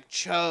you like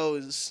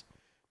chose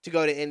to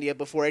go to India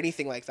before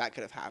anything like that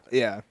could have happened.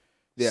 Yeah.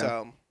 Yeah.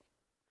 So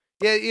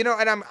Yeah, you know,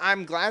 and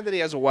I'm glad that he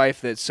has a wife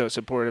that's so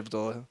supportive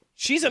to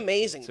she's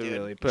amazing, to dude.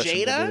 really push him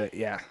to do Jada, that.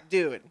 Yeah,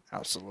 dude.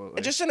 absolutely.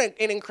 And just an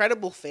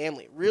incredible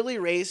family. Really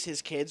raised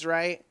his kids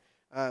right.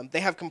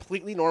 They have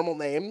completely normal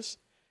names,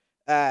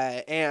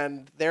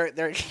 and they're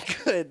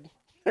good.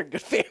 They're a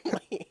good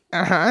family.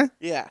 Uh-huh.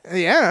 Yeah,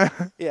 Yeah.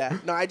 yeah.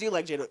 No, I do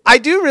like Jada. I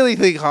do really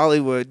think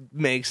Hollywood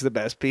makes the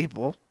best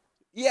people.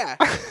 Yeah,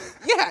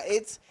 yeah.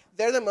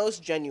 They're the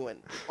most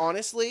genuine.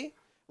 Honestly,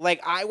 like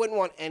I wouldn't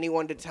want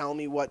anyone to tell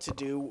me what to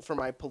do for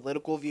my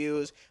political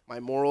views, my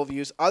moral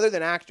views, other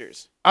than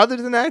actors. Other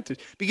than actors.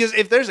 Because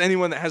if there's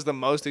anyone that has the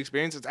most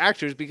experience, it's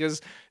actors because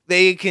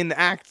they can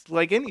act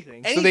like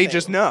anything. So they Anything.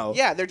 just know.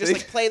 Yeah, they're just They-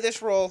 like, play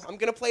this role. I'm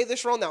gonna play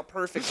this role now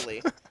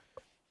perfectly,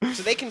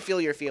 so they can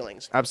feel your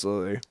feelings.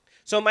 Absolutely.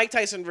 So Mike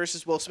Tyson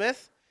versus Will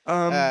Smith in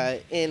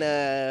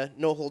a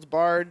no holds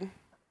barred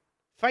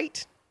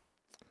fight.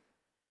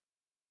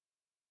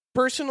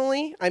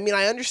 personally. I mean,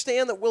 I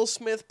understand that Will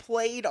Smith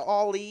played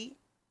Ali.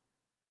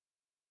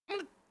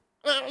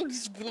 I'm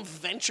just gonna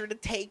venture to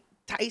take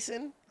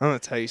Tyson. I'm gonna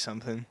tell you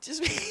something.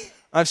 Just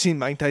I've seen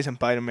Mike Tyson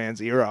bite a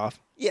man's ear off.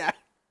 yeah,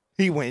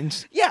 He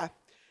wins. yeah.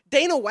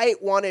 Dana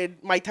White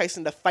wanted Mike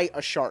Tyson to fight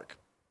a shark.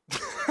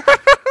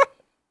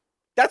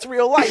 That's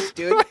real life,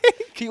 dude.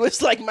 He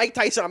was like, Mike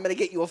Tyson, I'm gonna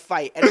get you a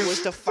fight, and it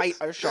was to fight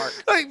a shark.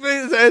 Like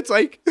it's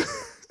like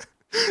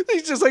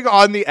he's just like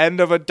on the end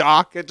of a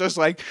dock and just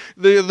like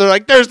they're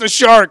like, there's the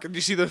shark, and you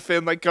see the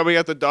fin like coming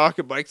at the dock,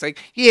 and Mike's like,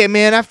 yeah,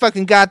 man, I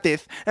fucking got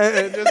this,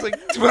 and just like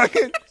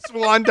fucking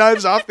swan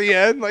dives off the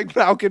end like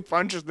Falcon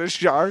punches the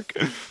shark.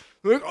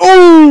 Like,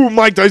 oh,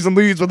 Mike Tyson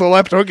leads with a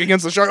left hook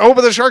against the shark. Oh,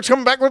 but the shark's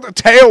coming back with a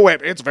tail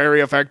whip. It's very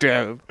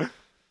effective.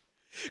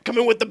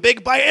 Coming with the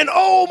big bite, and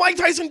Mike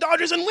Tyson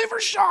dodges and liver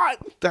shot.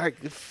 That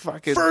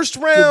fucking First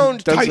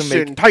round,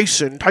 doesn't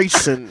Tyson.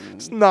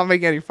 It's not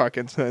making any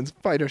fucking sense.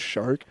 Fight a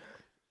shark.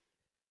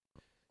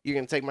 You're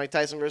gonna take Mike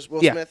Tyson versus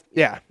Will Smith?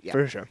 Yeah, Yeah.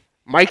 for sure.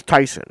 Mike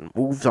Tyson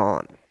moves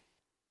on.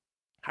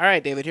 All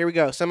right, David, here we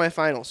go.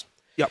 Semifinals.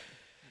 Yep.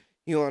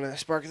 You want to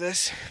spark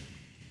this?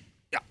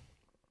 Yeah.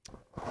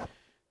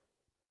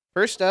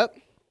 First up,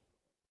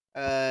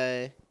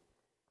 and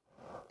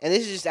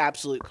this is just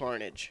absolute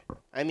carnage.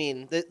 I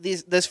mean,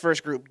 this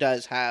first group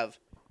does have,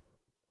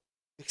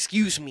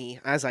 excuse me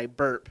as I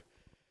burp.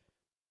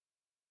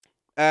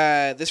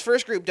 This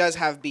first group does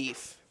have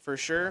beef, for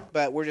sure,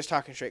 but we're just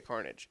talking straight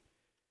carnage.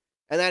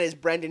 And that is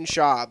Brendan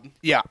Schaub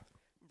Yeah.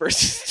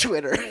 versus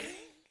Twitter.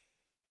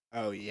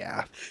 Oh,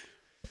 yeah.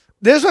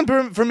 This one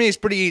for me is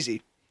pretty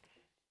easy.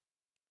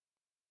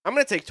 I'm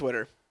going to take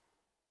Twitter.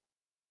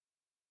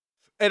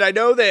 And I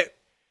know that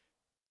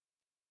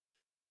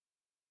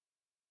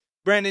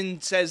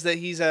Brendan says that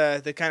he's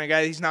the kind of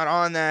guy, he's not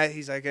on that.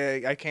 He's like,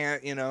 I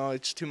can't,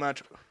 it's too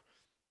much.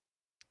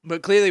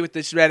 But clearly with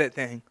this Reddit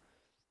thing,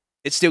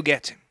 it still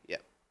gets him. Yeah.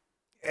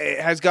 It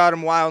has got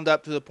him wound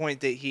up to the point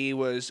that he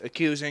was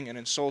accusing and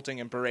insulting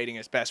and berating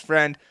his best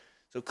friend.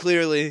 So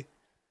clearly,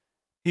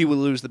 he will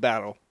lose the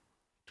battle.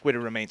 Twitter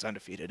remains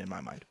undefeated in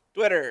my mind.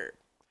 Twitter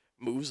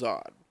moves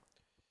on.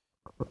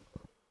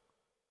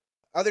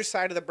 Other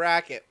side of the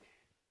bracket.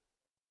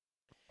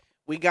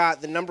 We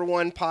got the number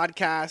one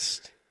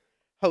podcast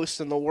host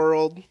in the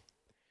world.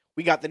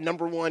 We got the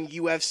number one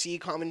UFC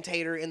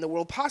commentator in the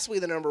world, possibly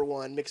the number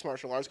one mixed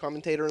martial arts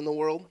commentator in the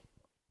world.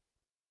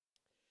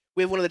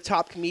 We have one of the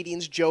top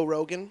comedians, Joe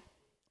Rogan.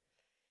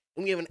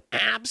 And we have an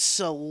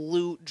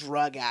absolute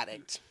drug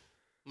addict,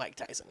 Mike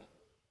Tyson.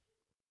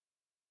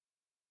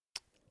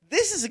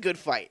 This is a good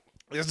fight.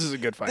 This is a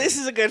good fight. This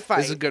is a good fight.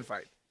 This is a good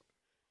fight.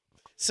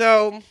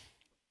 So,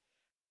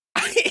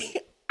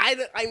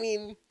 I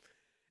mean,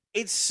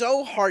 it's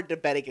so hard to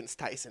bet against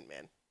Tyson,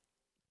 man.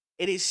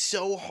 It is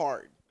so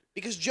hard.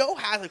 Because Joe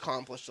has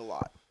accomplished a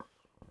lot.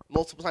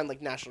 Multiple time,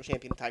 like, national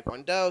champion in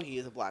Taekwondo. He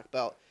is a black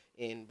belt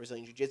in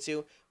Brazilian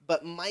Jiu-Jitsu.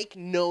 But Mike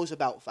knows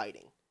about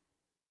fighting.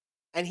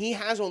 And he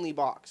has only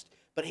boxed.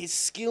 But his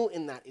skill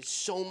in that is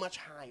so much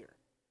higher.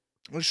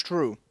 It's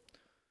true.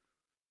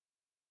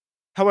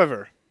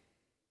 However,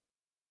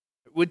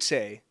 I would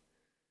say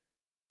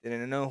that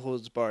in a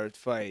no-holds-barred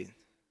fight,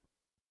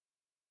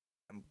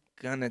 I'm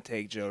going to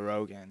take Joe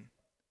Rogan.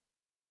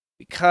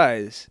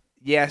 Because,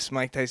 yes,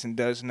 Mike Tyson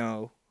does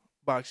know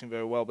boxing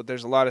very well, but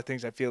there's a lot of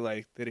things I feel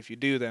like that if you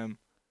do them,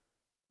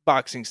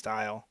 boxing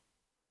style,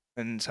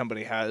 and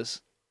somebody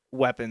has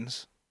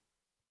weapons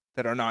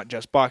that are not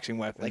just boxing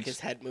weapons. Like his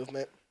head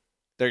movement.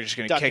 They're just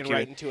going to kick you.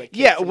 Right into a kick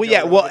Yeah, from well, Joe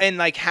yeah, well, Rogan. and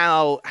like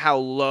how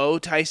low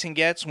Tyson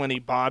gets when he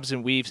bobs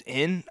and weaves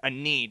in, a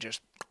knee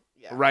just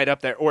right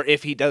up there. Or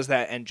if he does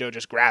that and Joe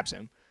just grabs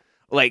him.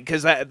 Like,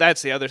 because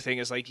that's the other thing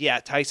is like,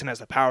 yeah, Tyson has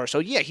the power. So,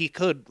 yeah, he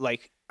could,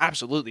 like,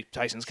 absolutely,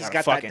 Tyson's got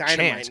a fucking that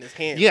dynamite chance. in his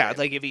hand. Yeah, man.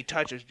 like if he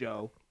touches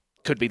Joe,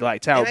 could be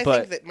lights out. And I but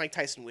think that Mike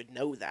Tyson would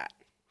know that.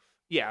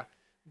 yeah,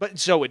 but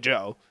so would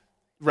Joe.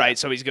 Right,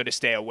 so he's going to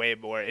stay away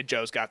more. And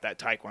Joe's got that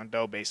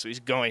Taekwondo base, so he's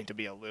going to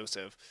be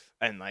elusive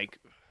and, like,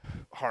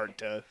 hard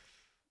to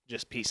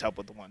just piece up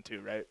with the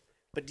 1-2, right?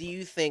 But do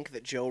you think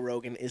that Joe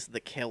Rogan is the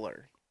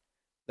killer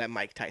that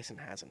Mike Tyson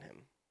has in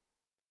him?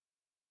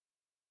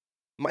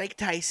 Mike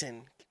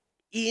Tyson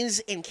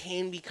is and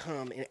can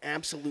become an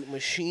absolute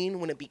machine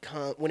when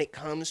it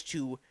comes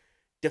to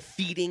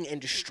defeating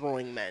and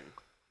destroying men.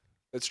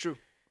 That's true.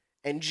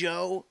 And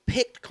Joe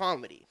picked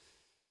comedy.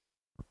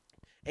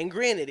 And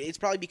granted, it's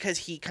probably because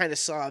he kind of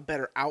saw a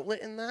better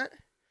outlet in that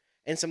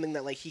and something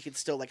that like he could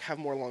still like have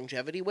more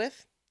longevity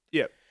with.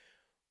 Yeah.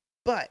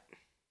 But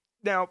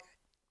Now,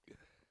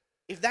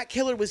 if that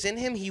killer was in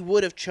him, he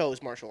would have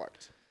chose martial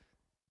arts.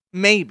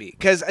 maybe.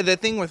 Because the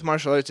thing with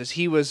martial arts is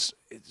he was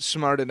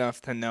smart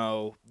enough to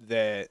know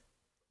that,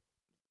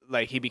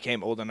 like, he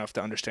became old enough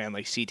to understand,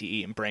 like,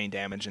 CTE and brain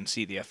damage and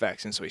see the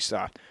effects, and so he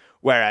stopped.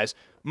 Whereas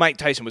Mike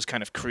Tyson was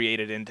kind of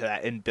created into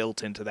that and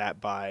built into that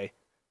by...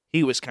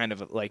 He was kind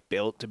of, like,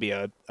 built to be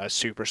a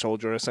super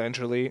soldier,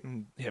 essentially,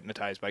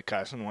 hypnotized by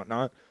cuss and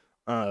whatnot.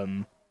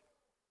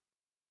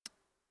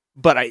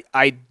 But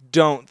I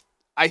don't...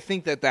 I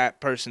think that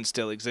person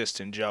still exists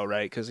in Joe,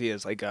 right? Because he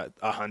is like a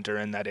hunter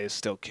and that is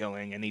still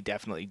killing, and he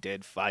definitely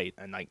did fight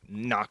and like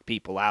knock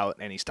people out.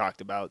 And he's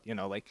talked about,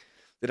 like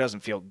it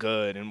doesn't feel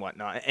good and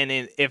whatnot. And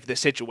if the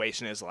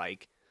situation is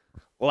like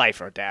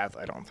life or death,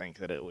 I don't think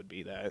that it would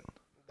be that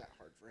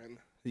hard for him.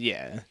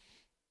 Yeah.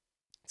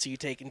 So you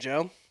taking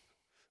Joe?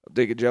 I'm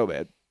taking Joe,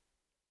 man.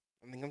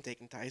 I think I'm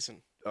taking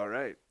Tyson. All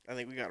right. I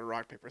think we got to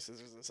rock, paper,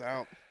 scissors this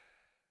out.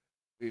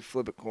 We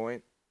flip a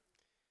coin.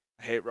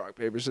 I hate rock,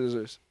 paper,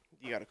 scissors.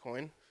 You got a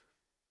coin?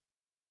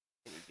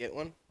 Can you get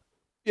one?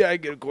 Yeah, I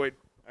get a coin.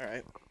 All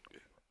right.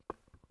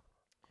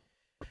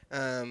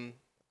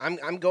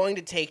 I'm going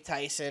to take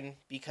Tyson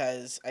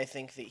because I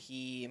think that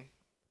he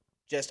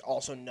just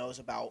also knows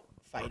about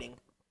fighting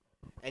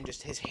and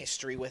just his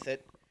history with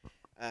it.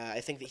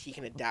 I think that he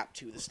can adapt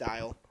to the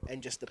style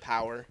and just the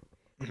power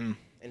and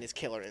his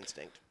killer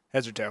instinct.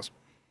 Heads or tails?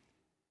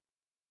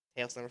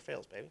 Tails never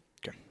fails, baby.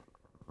 Okay.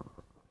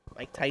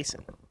 Mike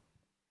Tyson.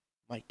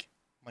 Mike.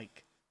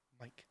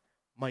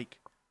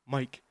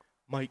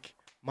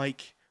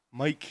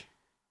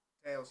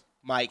 Tails.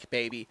 Mike,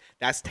 baby.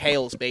 That's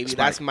Tails, baby.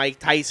 That's Mike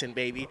Tyson,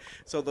 baby.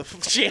 So the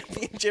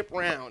championship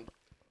round.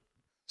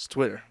 It's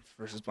Twitter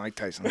versus Mike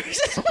Tyson.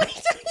 Versus Mike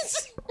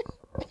Tyson.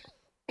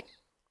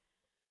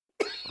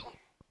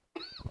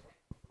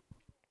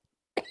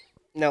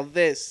 Now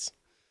this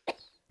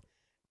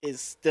is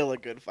still a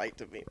good fight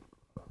to me.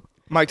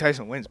 Mike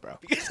Tyson wins, bro.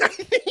 Because I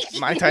think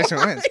Mike Tyson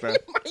wins, bro.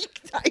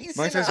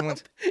 Mike Tyson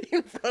wins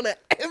in front of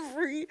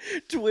every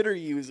Twitter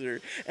user,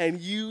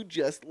 and you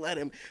just let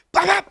him.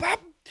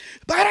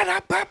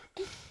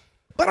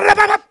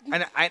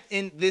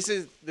 And this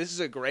is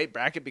a great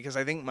bracket because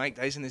I think Mike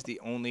Tyson is the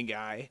only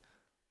guy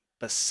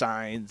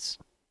besides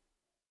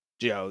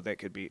Joe that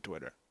could beat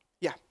Twitter.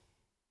 Yeah.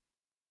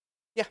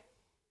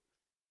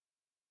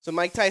 So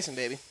Mike Tyson,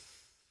 baby.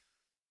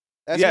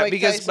 That's yeah, Mike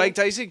because Tyson. Mike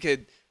Tyson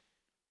could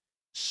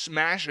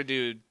smash a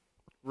dude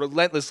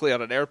relentlessly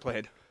on an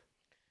airplane,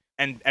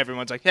 and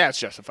everyone's like, "Yeah, it's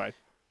justified."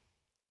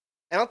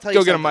 And I'll tell you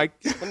Go get something. him, Mike.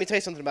 Let me tell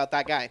you something about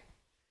that guy.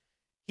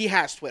 He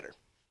has Twitter.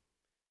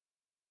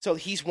 So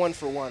he's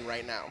 1-for-1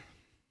 right now.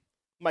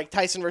 Mike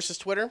Tyson versus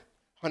Twitter,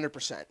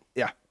 100%.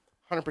 Yeah.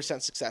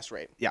 100% success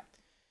rate. Yeah.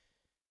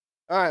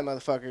 All right,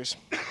 motherfuckers.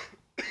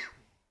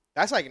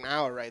 That's like an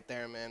hour right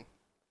there, man.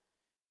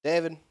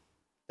 David,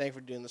 thank you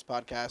for doing this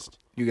podcast.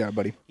 You got it,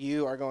 buddy.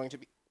 You are going to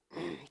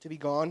be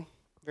gone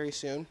very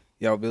soon.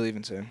 Yeah, I'll be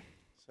leaving soon.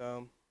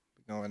 So,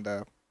 Going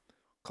to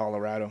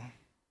Colorado.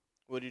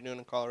 what are you doing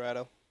in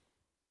Colorado?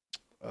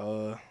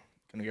 Gonna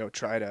go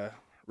try to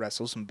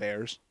wrestle some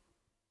bears.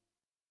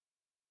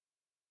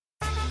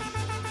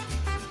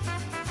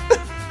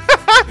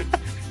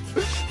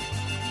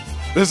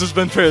 This has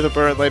been Fear the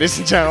Bird, ladies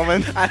and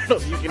gentlemen. I don't know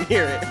if you can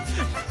hear it,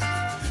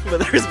 but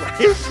there's my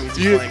music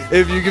playing.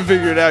 If you can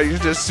figure it out, you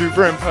just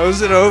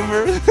superimpose it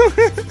over.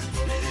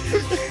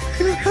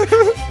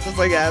 Just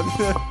like that.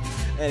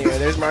 Anyway,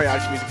 there's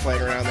mariachi music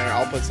playing around there.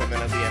 I'll put something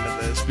at the end of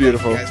this.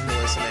 Beautiful. Thank you guys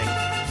for listening.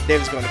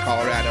 David's going to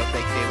Colorado.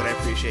 Thank you, David. I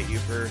appreciate you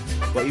for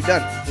what you've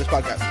done for this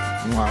podcast.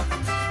 Wow.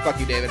 Fuck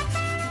you, David.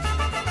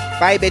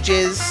 Bye,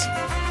 bitches.